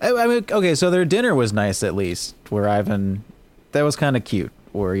 Yeah. I mean, okay, so their dinner was nice at least, where Ivan, that was kind of cute,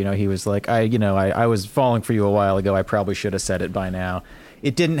 where, he was like, I was falling for you a while ago, I probably should have said it by now.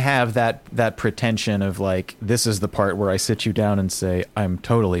 It didn't have that pretension of like, this is the part where I sit you down and say, I'm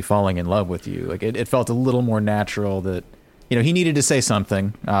totally falling in love with you. Like, it felt a little more natural that, he needed to say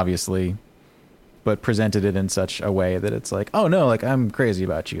something, obviously, but presented it in such a way that it's like, oh no, like, I'm crazy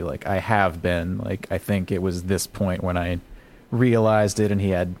about you. Like, I have been. Like, I think it was this point when I realized it, and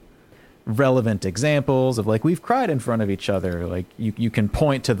he had relevant examples of like, we've cried in front of each other. Like, you can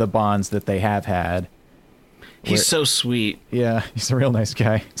point to the bonds that they have had. He's so sweet. Yeah, he's a real nice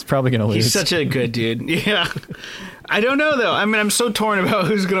guy. He's probably gonna lose. He's such a good dude. Yeah. I don't know though. I mean, I'm so torn about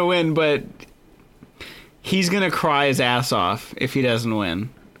who's gonna win, but he's gonna cry his ass off if he doesn't win.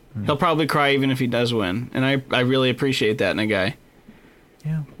 He'll probably cry even if he does win, and I really appreciate that in a guy.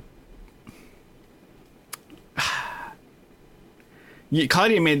 Yeah.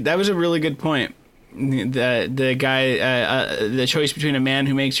 Claudia that was a really good point. The guy, the choice between a man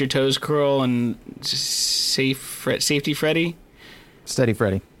who makes your toes curl and Safety Freddy? Steady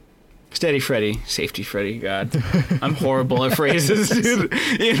Freddy. Steady Freddy. Safety Freddy. God. I'm horrible at phrases, dude.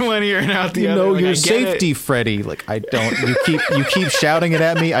 In one ear and out the other. You're Safety Freddy. Like, I don't. You keep shouting it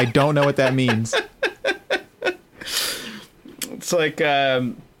at me. I don't know what that means. It's like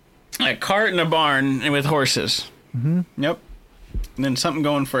a cart in a barn with horses. Mm-hmm. Yep. And then something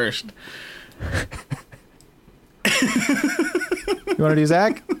going first. You want to do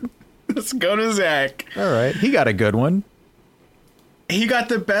Zach? Let's go to Zach. All right. He got a good one. He got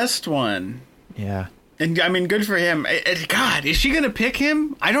the best one. Yeah. And, I mean, good for him. God, is she going to pick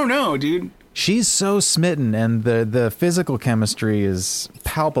him? I don't know, dude. She's so smitten, and the physical chemistry is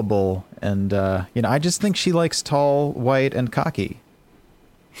palpable. And, I just think she likes tall, white, and cocky.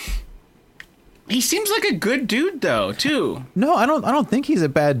 He seems like a good dude, though, too. No, I don't think he's a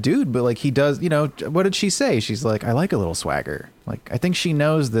bad dude, but, like, he does, what did she say? She's like, I like a little swagger. Like, I think she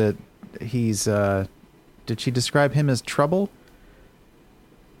knows that he's, did she describe him as trouble?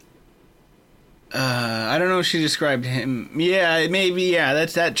 I don't know if she described him. Yeah, maybe, yeah,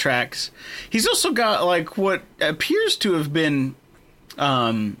 that tracks. He's also got, like, what appears to have been,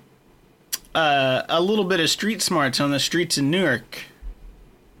 a little bit of street smarts on the streets in Newark.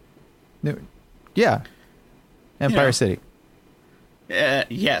 Yeah. Empire City.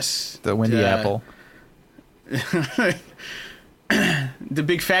 Yes. The Windy Apple. The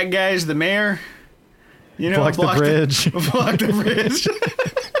big fat guys, the mayor. Blocked the bridge. Blocked the bridge.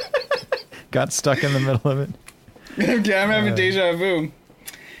 Got stuck in the middle of it. Okay, I'm having deja vu.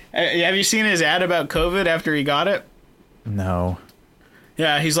 Have you seen his ad about COVID after he got it? No.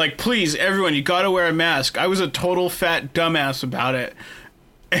 Yeah, he's like, please, everyone, you gotta wear a mask. I was a total fat dumbass about it.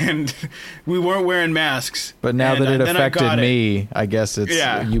 And we weren't wearing masks. But now that it affected me, I guess it's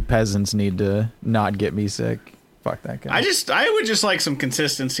you peasants need to not get me sick. Fuck that guy. I would just like some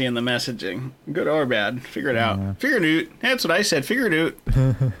consistency in the messaging. Good or bad. Figure it out. Figure it out. That's what I said. Figure it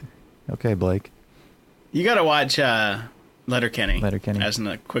out. Okay, Blake. You gotta watch Letterkenny. Letterkenny. As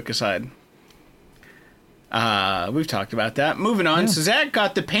a quick aside. We've talked about that. Moving on. Yeah. So Zach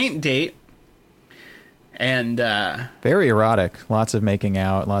got the paint date. And very erotic. Lots of making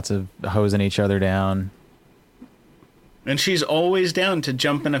out, lots of hosing each other down. And she's always down to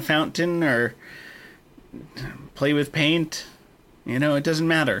jump in a fountain or play with paint. It doesn't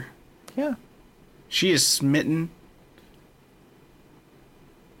matter. Yeah. She is smitten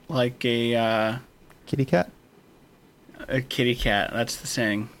like a kitty cat. A kitty cat. That's the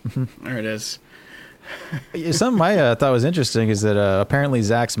saying. There it is. Something I thought was interesting is that apparently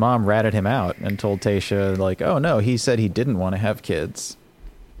Zach's mom ratted him out and told Tayshia, like, oh, no, he said he didn't want to have kids.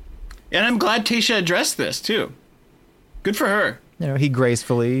 And I'm glad Tayshia addressed this, too. Good for her. He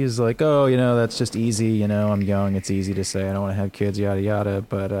gracefully is like, oh, that's just easy. I'm young. It's easy to say I don't want to have kids, yada, yada.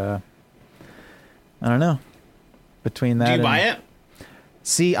 But I don't know. Between that, do you buy it?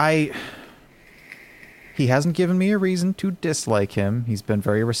 See, he hasn't given me a reason to dislike him. He's been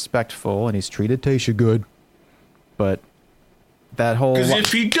very respectful, and he's treated Tayshia good. But that whole... Because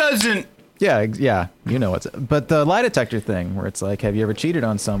if he doesn't... Yeah, But the lie detector thing, where it's like, have you ever cheated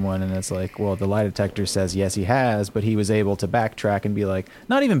on someone? And it's like, well, the lie detector says, yes, he has, but he was able to backtrack and be like...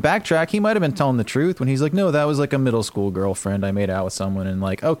 Not even backtrack, he might have been telling the truth when he's like, no, that was like a middle school girlfriend. I made out with someone, and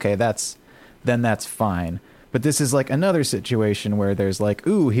like, okay, that's fine. But this is like another situation where there's like,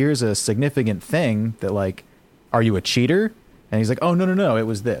 ooh, here's a significant thing that like, are you a cheater? And he's like, oh, no, it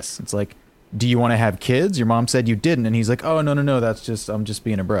was this. It's like, do you want to have kids? Your mom said you didn't. And he's like, oh, no, I'm just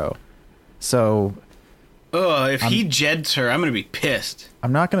being a bro. So. If he jeds her, I'm going to be pissed.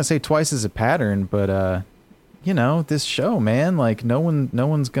 I'm not going to say twice as a pattern, but, this show, man, like no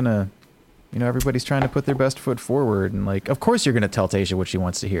one's going to, everybody's trying to put their best foot forward. And like, of course you're going to tell Tayshia what she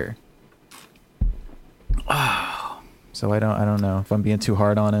wants to hear. Oh. So I don't know if I'm being too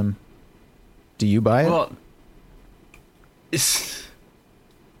hard on him. Do you buy it? Well,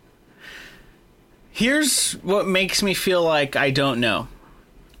 here's what makes me feel like I don't know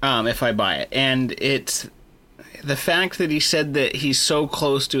if I buy it. And it's the fact that he said that he's so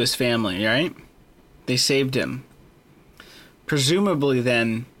close to his family, right? They saved him. Presumably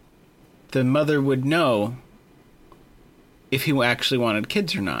then, the mother would know if he actually wanted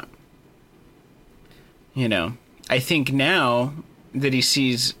kids or not. I think now that he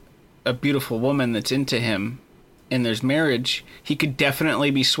sees a beautiful woman that's into him and there's marriage, he could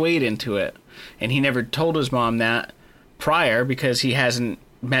definitely be swayed into it. And he never told his mom that prior because he hasn't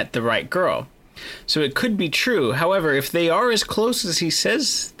met the right girl. So it could be true. However, if they are as close as he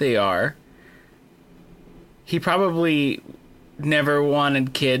says they are, he probably never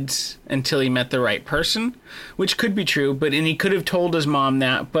wanted kids until he met the right person, which could be true. And he could have told his mom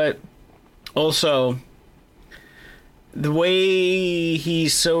that, but also... the way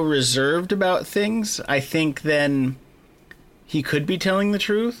he's so reserved about things, I think then he could be telling the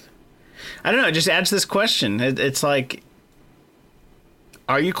truth. I don't know. It just adds this question. It's like,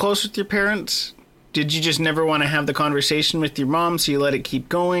 are you close with your parents? Did you just never want to have the conversation with your mom, so you let it keep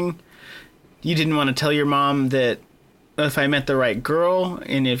going? You didn't want to tell your mom that if I met the right girl,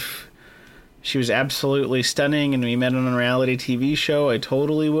 and if she was absolutely stunning and we met on a reality TV show, I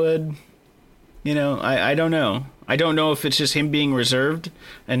totally would. You know, I don't know. I don't know if it's just him being reserved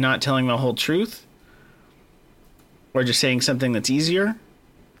and not telling the whole truth, or just saying something that's easier.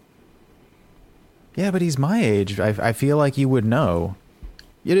 Yeah, but he's my age. I feel like you would know.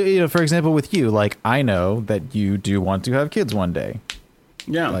 You know, for example, with you, like, I know that you do want to have kids one day.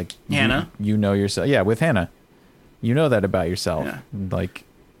 Yeah. Like, Hannah. You know yourself. Yeah, with Hannah. You know that about yourself. Yeah. Like,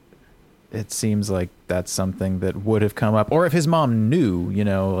 it seems like that's something that would have come up. Or if his mom knew, you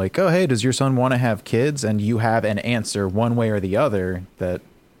know, like, oh, hey, does your son want to have kids? And you have an answer one way or the other,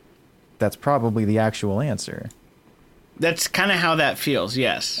 that's probably the actual answer. That's kind of how that feels,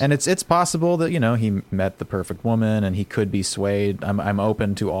 yes. And it's possible that, you know, he met the perfect woman and he could be swayed. I'm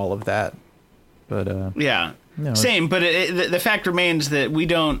open to all of that. But yeah, no, same. But the fact remains that we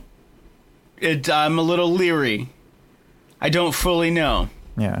don't. I'm a little leery. I don't fully know.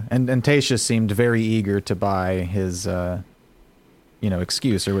 Yeah, and Tayshia seemed very eager to buy his, you know,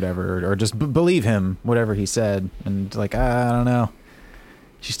 excuse or whatever, or just believe him, whatever he said. And like, I don't know,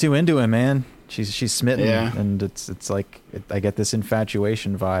 she's too into him, man. She's smitten, yeah. And it's like I get this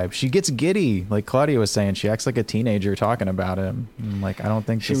infatuation vibe. She gets giddy, like Claudia was saying. She acts like a teenager talking about him. And like, I don't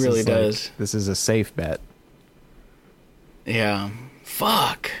think she really does. Like, this is a safe bet. Yeah,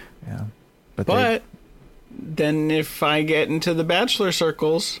 fuck. Yeah, but then if I get into the bachelor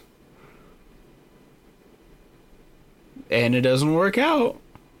circles and it doesn't work out,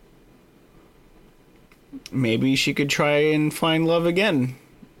 maybe she could try and find love again.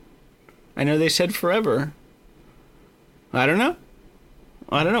 I know they said forever. I don't know.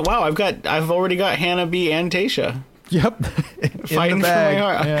 Wow, I've already got Hannah B and Tayshia. Yep. Fighting for my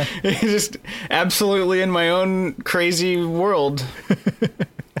heart. Yeah. Just absolutely in my own crazy world.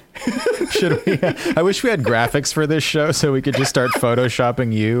 Should we? I wish we had graphics for this show so we could just start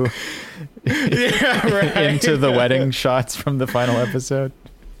photoshopping you into the wedding shots from the final episode.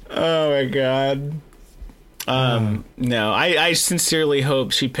 Oh my god. No, I sincerely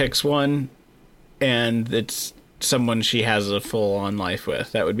hope she picks one and it's someone she has a full-on life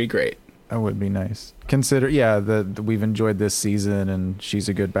with. That would be great. That would be nice. Consider, we've enjoyed this season and she's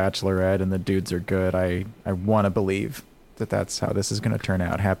a good bachelorette and the dudes are good. I want to believe that that's how this is going to turn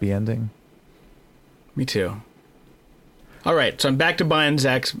out. Happy ending. Me too. All right, so I'm back to buying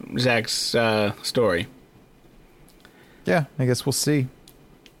Zach's story. Yeah, I guess we'll see.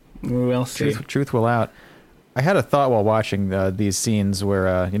 We will see. Truth will out. I had a thought while watching these scenes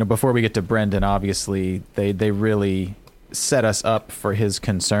where, before we get to Brendan, obviously, they really set us up for his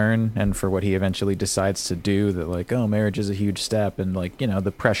concern and for what he eventually decides to do, that, like, oh, marriage is a huge step, and, like,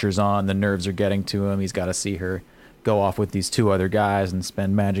 the pressure's on, the nerves are getting to him, he's got to see her go off with these two other guys and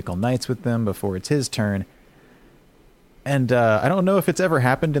spend magical nights with them before it's his turn. And I don't know if it's ever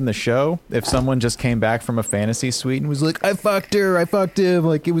happened in the show, if someone just came back from a fantasy suite and was like, I fucked her, I fucked him,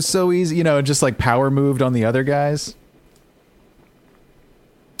 like, it was so easy, just like power moved on the other guys.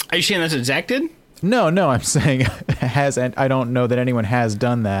 Are you saying that's what Zach did? No, I'm saying and I don't know that anyone has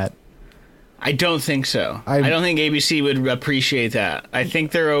done that. I don't think so. I don't think ABC would appreciate that. I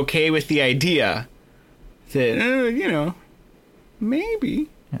think they're okay with the idea that, maybe.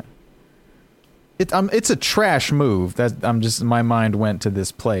 It's a trash move. My mind went to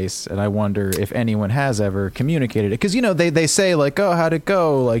this place, and I wonder if anyone has ever communicated it. Because, they say, like, oh, how'd it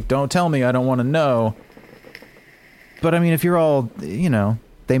go? Like, don't tell me, I don't want to know. But, I mean, if you're all,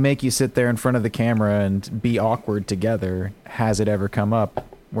 they make you sit there in front of the camera and be awkward together. Has it ever come up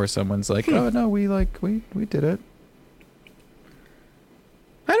where someone's like, oh, no, we did it?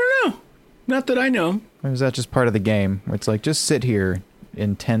 I don't know. Not that I know. Or is that just part of the game, where it's like, just sit here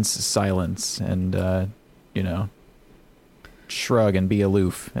in tense silence and shrug and be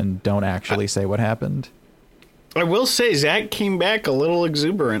aloof and don't actually say what happened? I will say Zach came back a little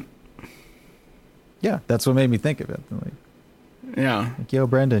exuberant. Yeah, that's what made me think of it. Yeah, like, yo,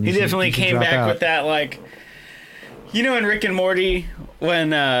 Brendan, he definitely came back out with that, like, in Rick and Morty,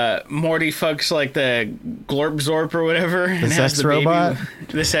 when Morty fucks, like, the Glorp Zorp or whatever, the sex robot.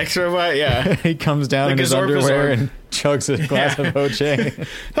 The sex robot, yeah. He comes down like in his underwear and chugs a glass of Ho-Chang.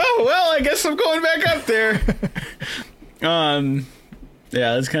 Oh, well, I guess I'm going back up there. Yeah,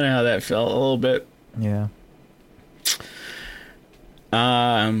 that's kind of how that felt a little bit. Yeah.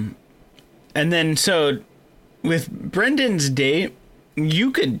 And then, so, with Brendan's date,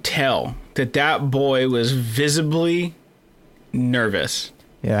 you could tell that boy was visibly nervous.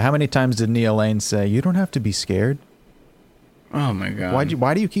 Yeah, how many times did Nia Lane say, you don't have to be scared? Oh, my God.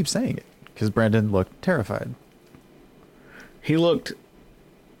 Why do you keep saying it? Because Brendan looked terrified. He looked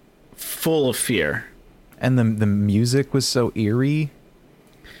full of fear. And the music was so eerie.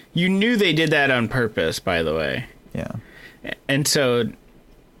 You knew they did that on purpose, by the way. Yeah. And so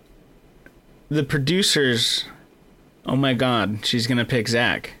the producers, oh my God, she's going to pick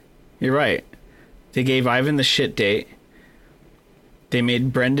Zach. You're right. They gave Ivan the shit date. They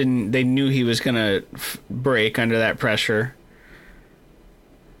made Brendan, they knew he was going to break under that pressure.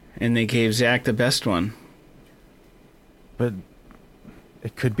 And they gave Zach the best one. But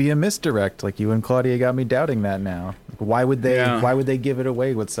it could be a misdirect. Like, you and Claudia got me doubting that now. Like, why would they give it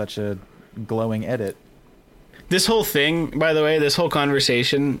away with such a glowing edit? This whole thing, by the way, this whole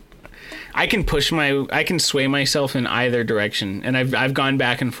conversation, I can sway myself in either direction. And I've gone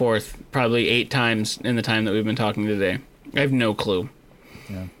back and forth probably 8 times in the time that we've been talking today. I have no clue.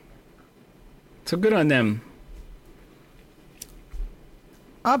 Yeah. So good on them.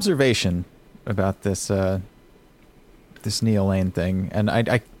 Observation about this this Neil Lane thing, and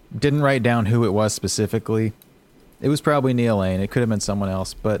I didn't write down who it was specifically. It was probably Neil Lane. It could have been someone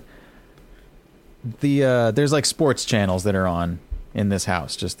else, but there's like sports channels that are on in this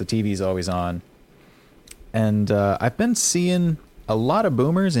house. Just the TV's always on, and I've been seeing a lot of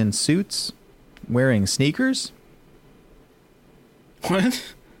boomers in suits wearing sneakers.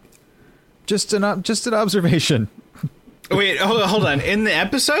 What? Just an observation. Wait, hold on. In the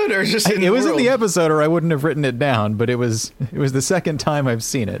episode or just in the It was world? in the episode, or I wouldn't have written it down, but it was the second time I've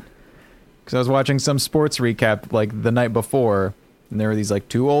seen it. Because I was watching some sports recap like the night before, and there were these like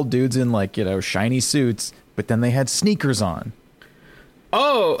 2 old dudes in like, shiny suits, but then they had sneakers on.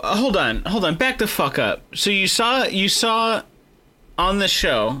 Oh, hold on. Back the fuck up. So you saw on the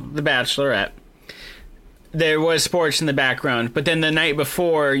show, The Bachelorette, there was sports in the background, but then the night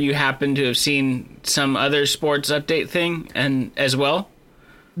before you happened to have seen some other sports update thing and as well?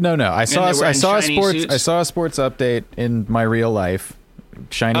 No. I saw a sports update in my real life.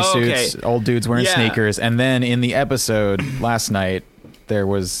 Shiny suits, okay. Old dudes wearing sneakers, and then in the episode last night there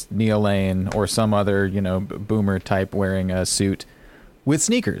was Neil Lane or some other, boomer type wearing a suit with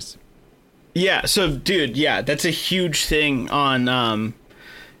sneakers. Yeah, so dude, that's a huge thing on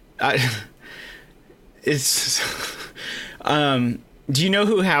it's do you know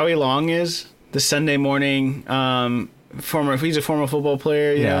who Howie Long is? The Sunday Morning he's a former football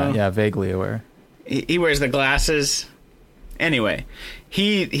player, you know? Yeah, vaguely aware. He wears the glasses. Anyway,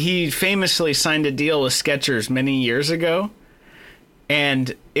 he famously signed a deal with Skechers many years ago,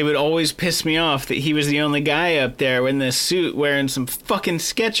 and it would always piss me off that he was the only guy up there in this suit wearing some fucking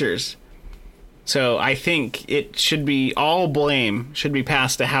Skechers. So I think all blame should be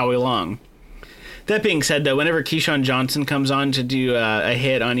passed to Howie Long. That being said, though, whenever Keyshawn Johnson comes on to do a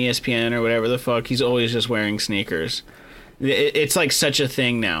hit on ESPN or whatever the fuck, he's always just wearing sneakers. It's like such a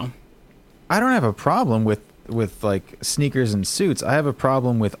thing now. I don't have a problem with like sneakers and suits. I have a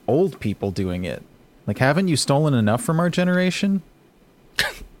problem with old people doing it. Like, haven't you stolen enough from our generation?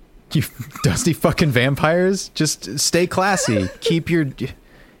 You dusty fucking vampires. Just stay classy. You're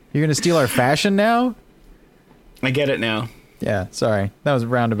gonna steal our fashion now? I get it now. Yeah, sorry. That was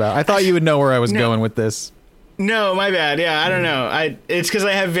roundabout. I thought you would know where I was going with this. No, my bad. Yeah, I don't know. It's because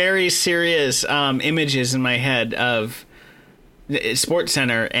I have very serious images in my head of the Sports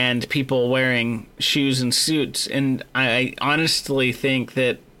Center and people wearing shoes and suits, and I honestly think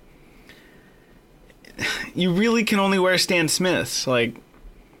that you really can only wear Stan Smiths. Like,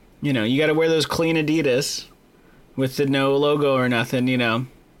 you got to wear those clean Adidas with the no logo or nothing,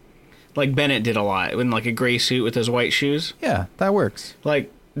 Like Bennett did a lot in like a gray suit with those white shoes. Yeah, that works.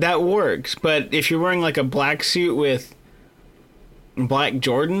 Like, that works. But if you're wearing like a black suit with black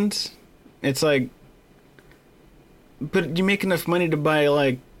Jordans, it's like, but you make enough money to buy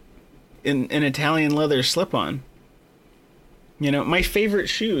like an Italian leather slip-on. My favorite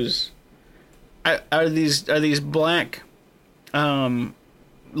shoes are these black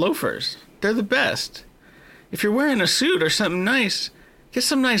loafers. They're the best. If you're wearing a suit or something nice, get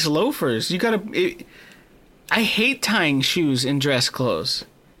some nice loafers. I hate tying shoes in dress clothes.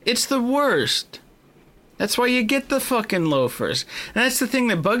 It's the worst. That's why you get the fucking loafers. And that's the thing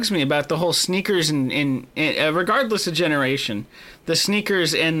that bugs me about the whole sneakers and regardless of generation, the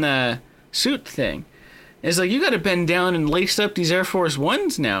sneakers and the suit thing. Is like, you got to bend down and lace up these Air Force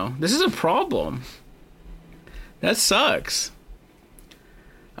Ones now. This is a problem. That sucks.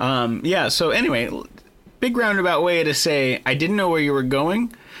 So anyway, big roundabout way to say I didn't know where you were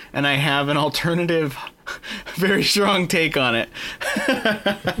going, and I have an alternative, very strong take on it.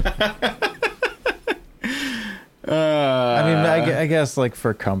 I guess like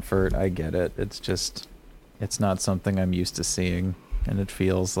for comfort, I get it. It's not something I'm used to seeing, and it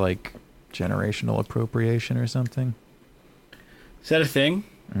feels like generational appropriation or something. Is that a thing?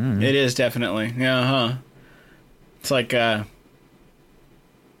 Mm. It is, definitely. Yeah, huh? It's like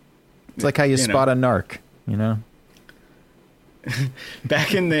It's like how you spot a narc, you know?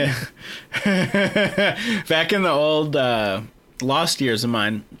 Back in the old Lost years of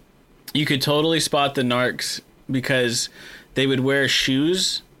mine, you could totally spot the narcs because they would wear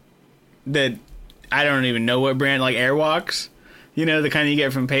shoes that I don't even know what brand, like Airwalks, you know, the kind you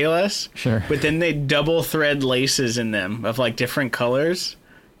get from Payless. Sure. But then they double thread laces in them of like different colors,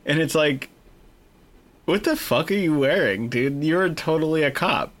 and it's like, what the fuck are you wearing, dude? You're totally a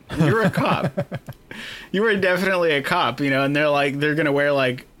cop. You're a cop. You were definitely a cop, you know, and they're gonna wear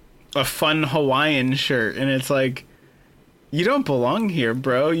like a fun Hawaiian shirt, and it's like, you don't belong here,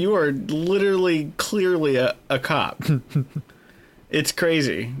 bro. You are literally clearly a cop. It's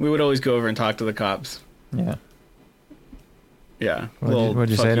crazy. We would always go over and talk to the cops. Yeah. Yeah. What'd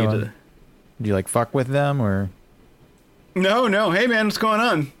you say to them? Did you like fuck with them or? No. Hey man, what's going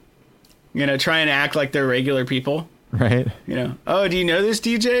on? You know, try and act like they're regular people. Right. You know, oh, do you know this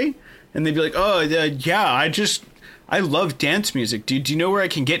DJ? And they'd be like, oh, yeah, I love dance music. Do you know where I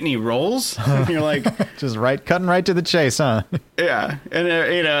can get any rolls? And you're like, just cutting right to the chase, huh? Yeah. And,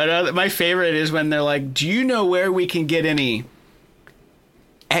 you know, my favorite is when they're like, do you know where we can get any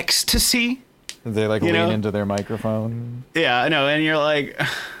ecstasy? They like lean into their microphone. Yeah, I know. And you're like,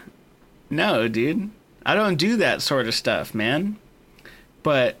 no, dude, I don't do that sort of stuff, man.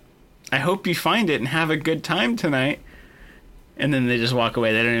 But I hope you find it and have a good time tonight. And then they just walk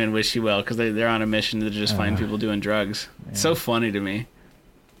away. They don't even wish you well because they're on a mission to just find people doing drugs. Yeah. It's so funny to me.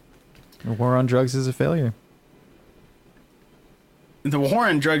 The war on drugs is a failure. The war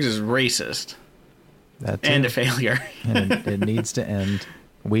on drugs is racist. That too. And a failure. And it needs to end.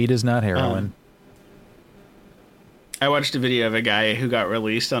 Weed is not heroin. I watched a video of a guy who got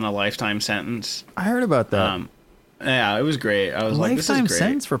released on a lifetime sentence. I heard about that. Yeah, it was great. I was like, this is great. Lifetime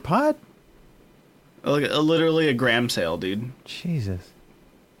sentence for pot? Like literally a gram sale, dude. Jesus.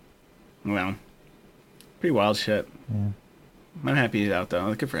 Well, pretty wild shit. Yeah. I'm happy he's out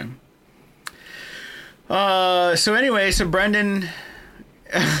though. Good for him. So anyway, Brendan,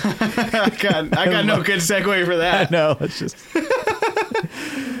 I got no good segue for that. No, it's just.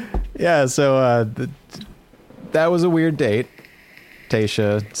 Yeah. So that was a weird date.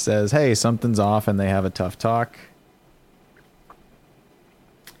 Tayshia says, "Hey, something's off," and they have a tough talk.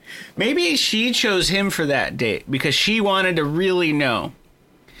 Maybe she chose him for that date because she wanted to really know.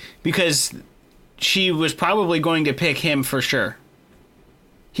 Because she was probably going to pick him for sure.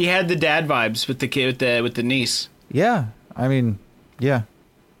 He had the dad vibes with the kid with the niece. Yeah, I mean, yeah.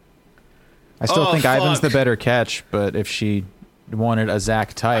 I still think Ivan's the better catch, but if she wanted a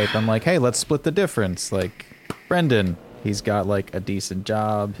Zach type, I'm like, hey, let's split the difference. Like Brendan, he's got like a decent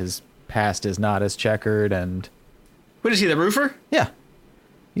job. His past is not as checkered, and what is he? The roofer? Yeah.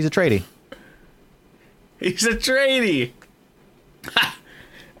 He's a tradie. He's a tradie.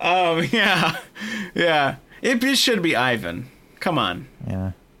 Yeah. Yeah. It should be Ivan. Come on.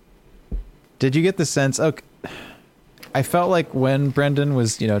 Yeah. Did you get the sense... Okay, I felt like when Brendan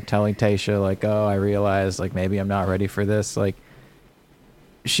was, telling Tayshia, like, oh, I realized, like, maybe I'm not ready for this, like,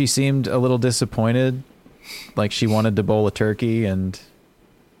 she seemed a little disappointed. Like, she wanted to bowl a turkey and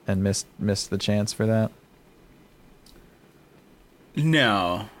missed the chance for that.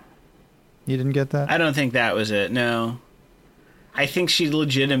 No. You didn't get that? I don't think that was it, no. I think she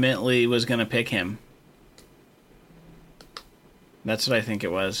legitimately was going to pick him. That's what I think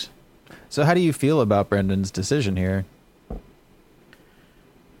it was. So how do you feel about Brendan's decision here?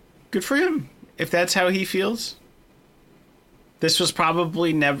 Good for him. If that's how he feels. This was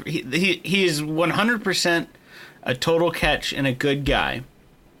probably never... He is 100% a total catch and a good guy.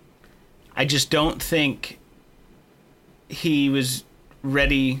 I just don't think he was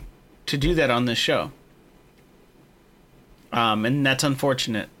ready to do that on this show. And that's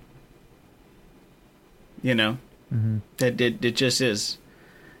unfortunate. Mm-hmm. That it just is.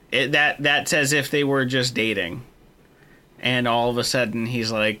 That's as if they were just dating. And all of a sudden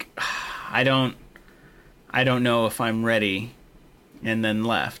he's like, I don't know if I'm ready, and then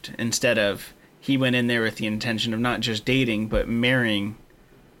left. Instead of he went in there with the intention of not just dating, but marrying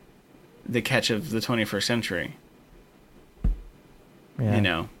the catch of the 21st century.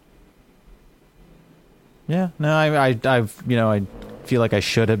 Yeah. Yeah. No, I feel like I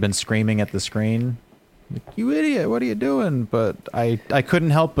should have been screaming at the screen. Like, you idiot, what are you doing? But I couldn't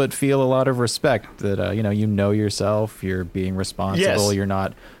help but feel a lot of respect that, you know yourself, you're being responsible, yes. You're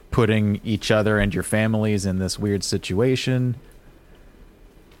not putting each other and your families in this weird situation.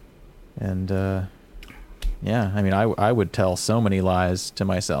 And, yeah, I mean, I would tell so many lies to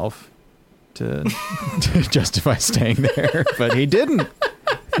myself to justify staying there, but he didn't.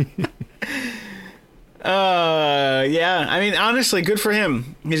 Yeah. I mean, honestly, good for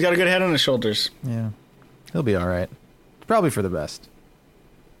him. He's got a good head on his shoulders. Yeah. He'll be all right. Probably for the best.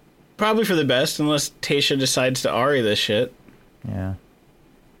 Probably for the best, unless Tayshia decides to Ari this shit. Yeah.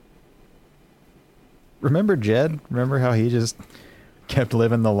 Remember Jed? Remember how he just kept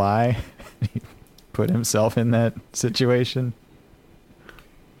living the lie? He put himself in that situation.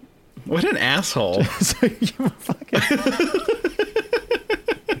 What an asshole. So you fucking...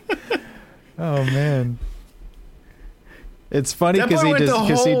 Oh, man. It's funny because he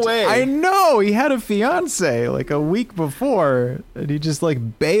just... I know! He had a fiance like a week before, and he just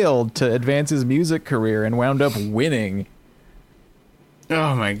like bailed to advance his music career and wound up winning.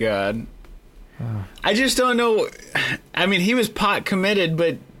 Oh, my God. I just don't know. I mean, he was pot committed,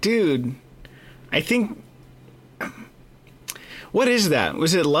 but dude, I think... What is that?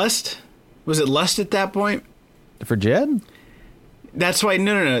 Was it lust? Was it lust at that point? For Jed? That's why...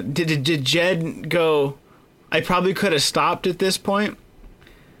 No. Did Jed go, I probably could have stopped at this point,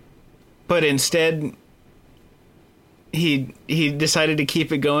 but instead he decided to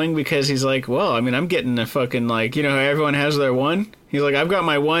keep it going because he's like, well, I mean, I'm getting a fucking, like, you know how everyone has their one? He's like, I've got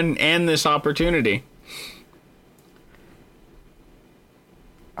my one and this opportunity.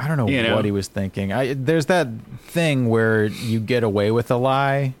 I don't know what he was thinking. There's that thing where you get away with a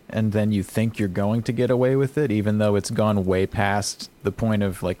lie and then you think you're going to get away with it, even though it's gone way past the point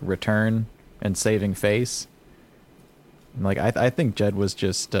of like return and saving face. Like, I think Jed was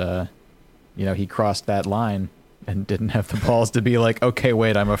just, he crossed that line and didn't have the balls to be like, okay,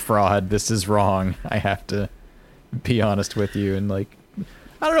 wait, I'm a fraud. This is wrong. I have to be honest with you. And like,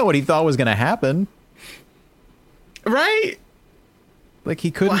 I don't know what he thought was going to happen. Right? Like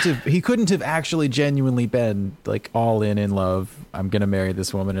he couldn't have actually genuinely been like all in love. I'm going to marry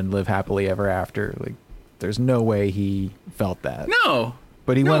this woman and live happily ever after. Like there's no way he felt that. No.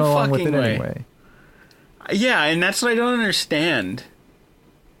 But he went along with it anyway. Yeah, and that's what I don't understand.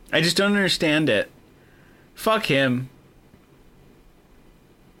 I just don't understand it. Fuck him.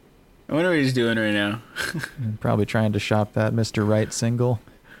 I wonder what he's doing right now. Probably trying to shop that Mr. Right single.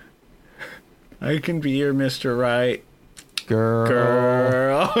 I can be your Mr. Right.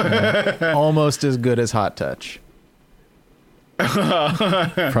 Girl. Yeah. Almost as good as Hot Touch.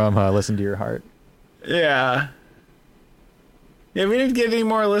 From Listen to Your Heart. Yeah. Yeah, we didn't get any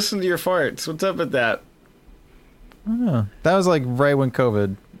more Listen to Your Farts. What's up with that? I don't know. That was like right when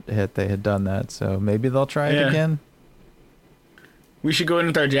COVID hit. They had done that, so maybe they'll try it again. We should go in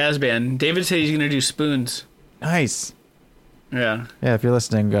with our jazz band. David said he's going to do spoons. Nice. Yeah. Yeah, if you're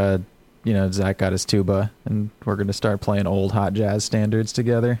listening, Zach got his tuba, and we're going to start playing old hot jazz standards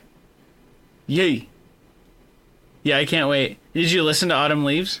together. Yay. Yeah, I can't wait. Did you listen to Autumn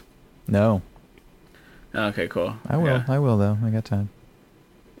Leaves? No. Okay, cool. I will. Yeah. I will, though. I got time.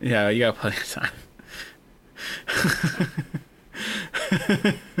 Yeah, you got plenty of time.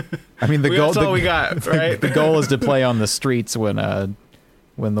 I mean, that's all we got, right? The goal is to play on the streets when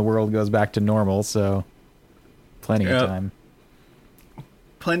the world goes back to normal, so plenty of time.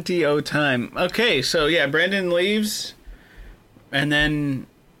 Plenty of time. Okay, so yeah, Brendan leaves, and then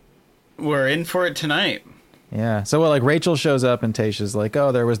we're in for it tonight. Yeah. So like Rachel shows up and Tayshia's like,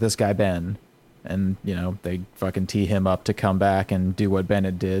 oh, there was this guy Ben, and they fucking tee him up to come back and do what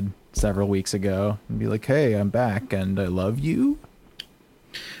Bennett did several weeks ago and be like, hey, I'm back and I love you.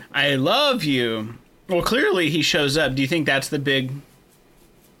 I love you. Well, clearly he shows up. Do you think that's the big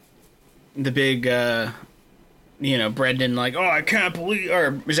Brendan like, oh, I can't believe,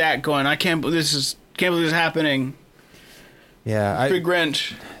 or Zach going, I can't believe this is happening. Yeah, big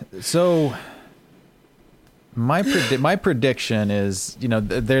wrench. So my prediction is,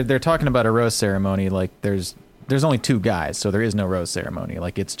 they're talking about a rose ceremony. Like there's only two guys, so there is no rose ceremony.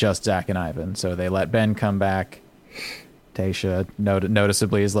 Like it's just Zach and Ivan. So they let Ben come back. Tayshia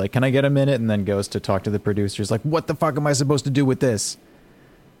noticeably is like, can I get a minute? And then goes to talk to the producers like, what the fuck am I supposed to do with this?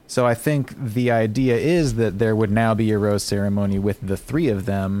 So I think the idea is that there would now be a rose ceremony with the three of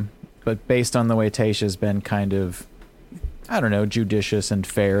them, but based on the way Tayshia's been kind of, I don't know, judicious and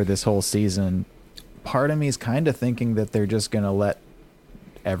fair this whole season, part of me is kind of thinking that they're just going to let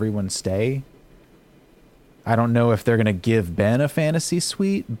everyone stay. I don't know if they're going to give Ben a fantasy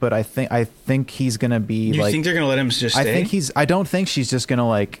suite, but I think he's going to be You think they're going to let him just stay? I don't think she's just going to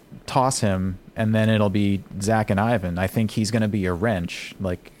like toss him and then it'll be Zach and Ivan. I think he's going to be a wrench.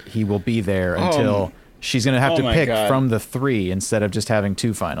 Like he will be there until she's going to have to pick from the three instead of just having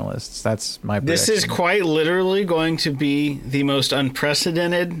two finalists. That's my prediction. This is quite literally going to be the most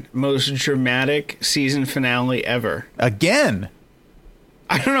unprecedented, most dramatic season finale ever. Again.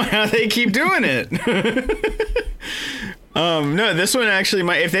 I don't know how they keep doing it. No, this one actually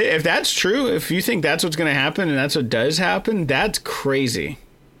might. If that's true, if you think that's what's going to happen and that's what does happen, that's crazy.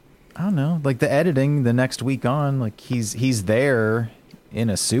 I don't know. Like the editing, the next week on, like he's there in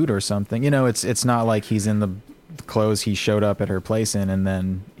a suit or something. You know, it's not like he's in the clothes he showed up at her place in and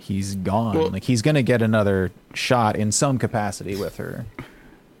then he's gone. Well, like he's going to get another shot in some capacity with her.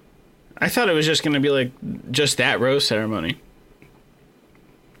 I thought it was just going to be like just that rose ceremony.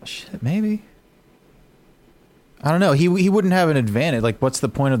 Shit, maybe. I don't know. He wouldn't have an advantage. Like, what's the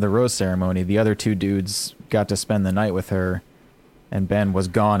point of the rose ceremony? The other two dudes got to spend the night with her, and Ben was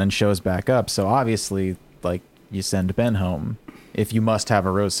gone and shows back up. So obviously, like, you send Ben home if you must have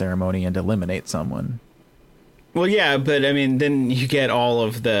a rose ceremony and eliminate someone. Well, yeah, but I mean, then you get all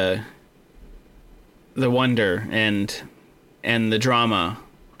of the wonder and the drama,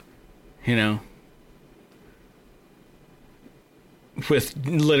 you know, with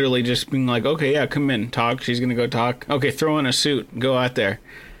literally just being like, okay, yeah, come in, talk. She's gonna go talk. Okay, throw in a suit, go out there,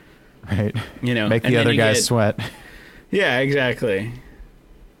 right? You know, make the other guys sweat. Yeah, exactly.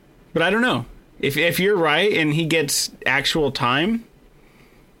 But I don't know if you're right and he gets actual time.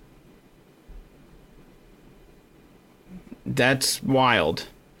 That's wild.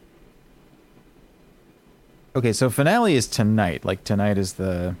 Okay, so finale is tonight. Like tonight is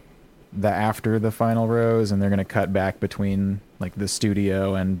the after the final rose, and they're gonna cut back between like the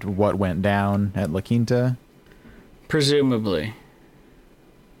studio and what went down at La Quinta. Presumably.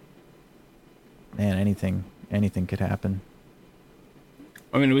 Man, anything could happen.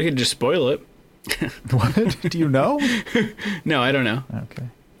 I mean, we could just spoil it. What? Do you know? No, I don't know. Okay.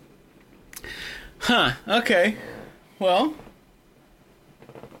 Huh. Okay. Well.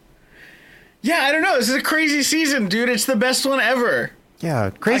 Yeah, I don't know. This is a crazy season, dude. It's the best one ever.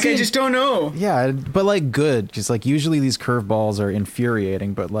 Yeah, crazy. Like, I just don't know. Yeah, but like good. Just like usually these curveballs are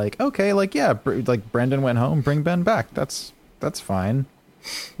infuriating, but like okay, like yeah, like Brendan went home, bring Ben back. That's fine.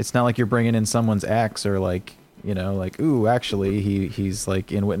 It's not like you're bringing in someone's ex or like, you know, like ooh, actually he's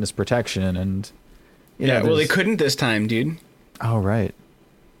like in witness protection and yeah, well they couldn't this time, dude. Oh right.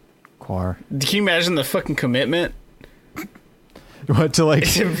 Quar. Can you imagine the fucking commitment? What to like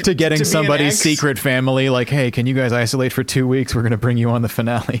to getting to somebody's secret family? Like, hey, can you guys isolate for 2 weeks? We're gonna bring you on the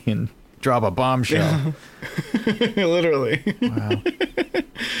finale and drop a bombshell. Yeah. Literally. Wow.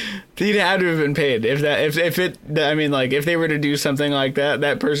 He'd had to have been paid if it. I mean, like if they were to do something like that,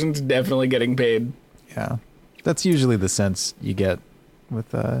 that person's definitely getting paid. Yeah, that's usually the sense you get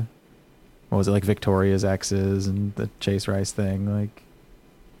with what was it like Victoria's exes and the Chase Rice thing. Like,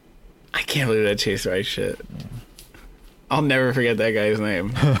 I can't believe that Chase Rice shit. Yeah. I'll never forget that guy's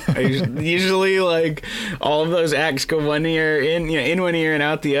name. Usually, like, all of those acts go one ear in one ear and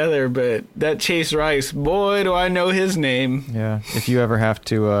out the other, but that Chase Rice, boy, do I know his name. Yeah, if you ever have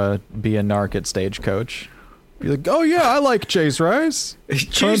to be a narc at Stagecoach, you're like, oh yeah, I like Chase Rice.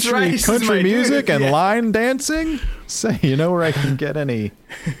 Country music and line dancing. Say, you know where I can get any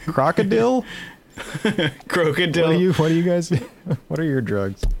crocodile? Crocodile. What do you guys? What are your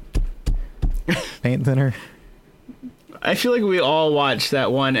drugs? Paint thinner. I feel like we all watched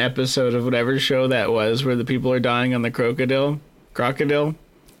that one episode of whatever show that was where the people are dying on the crocodile.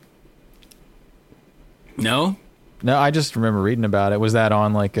 No? No, I just remember reading about it. Was that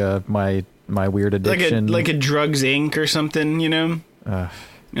on like my weird addiction? Like a Drugs Inc. or something, you know? And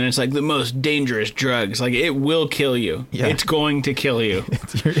it's like the most dangerous drugs. Like it will kill you. Yeah. It's going to kill you.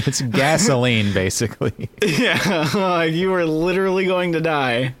 It's gasoline, basically. Yeah, like you are literally going to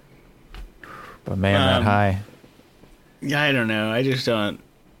die. But man, that high. Yeah, I don't know. I just don't.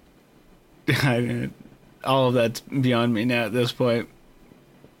 All of that's beyond me now at this point.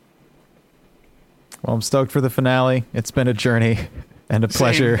 Well, I'm stoked for the finale. It's been a journey and a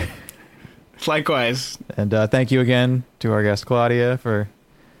pleasure. Likewise. And thank you again to our guest Claudia for.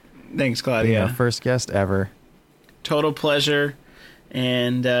 Thanks, Claudia. Being our first guest ever. Total pleasure.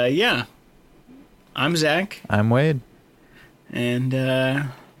 And yeah, I'm Zach. I'm Wade. And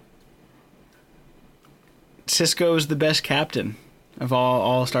Sisko is the best captain of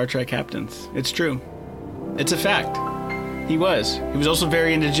all Star Trek captains. It's true. It's a fact. He was. He was also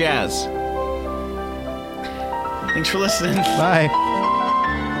very into jazz. Thanks for listening. Bye.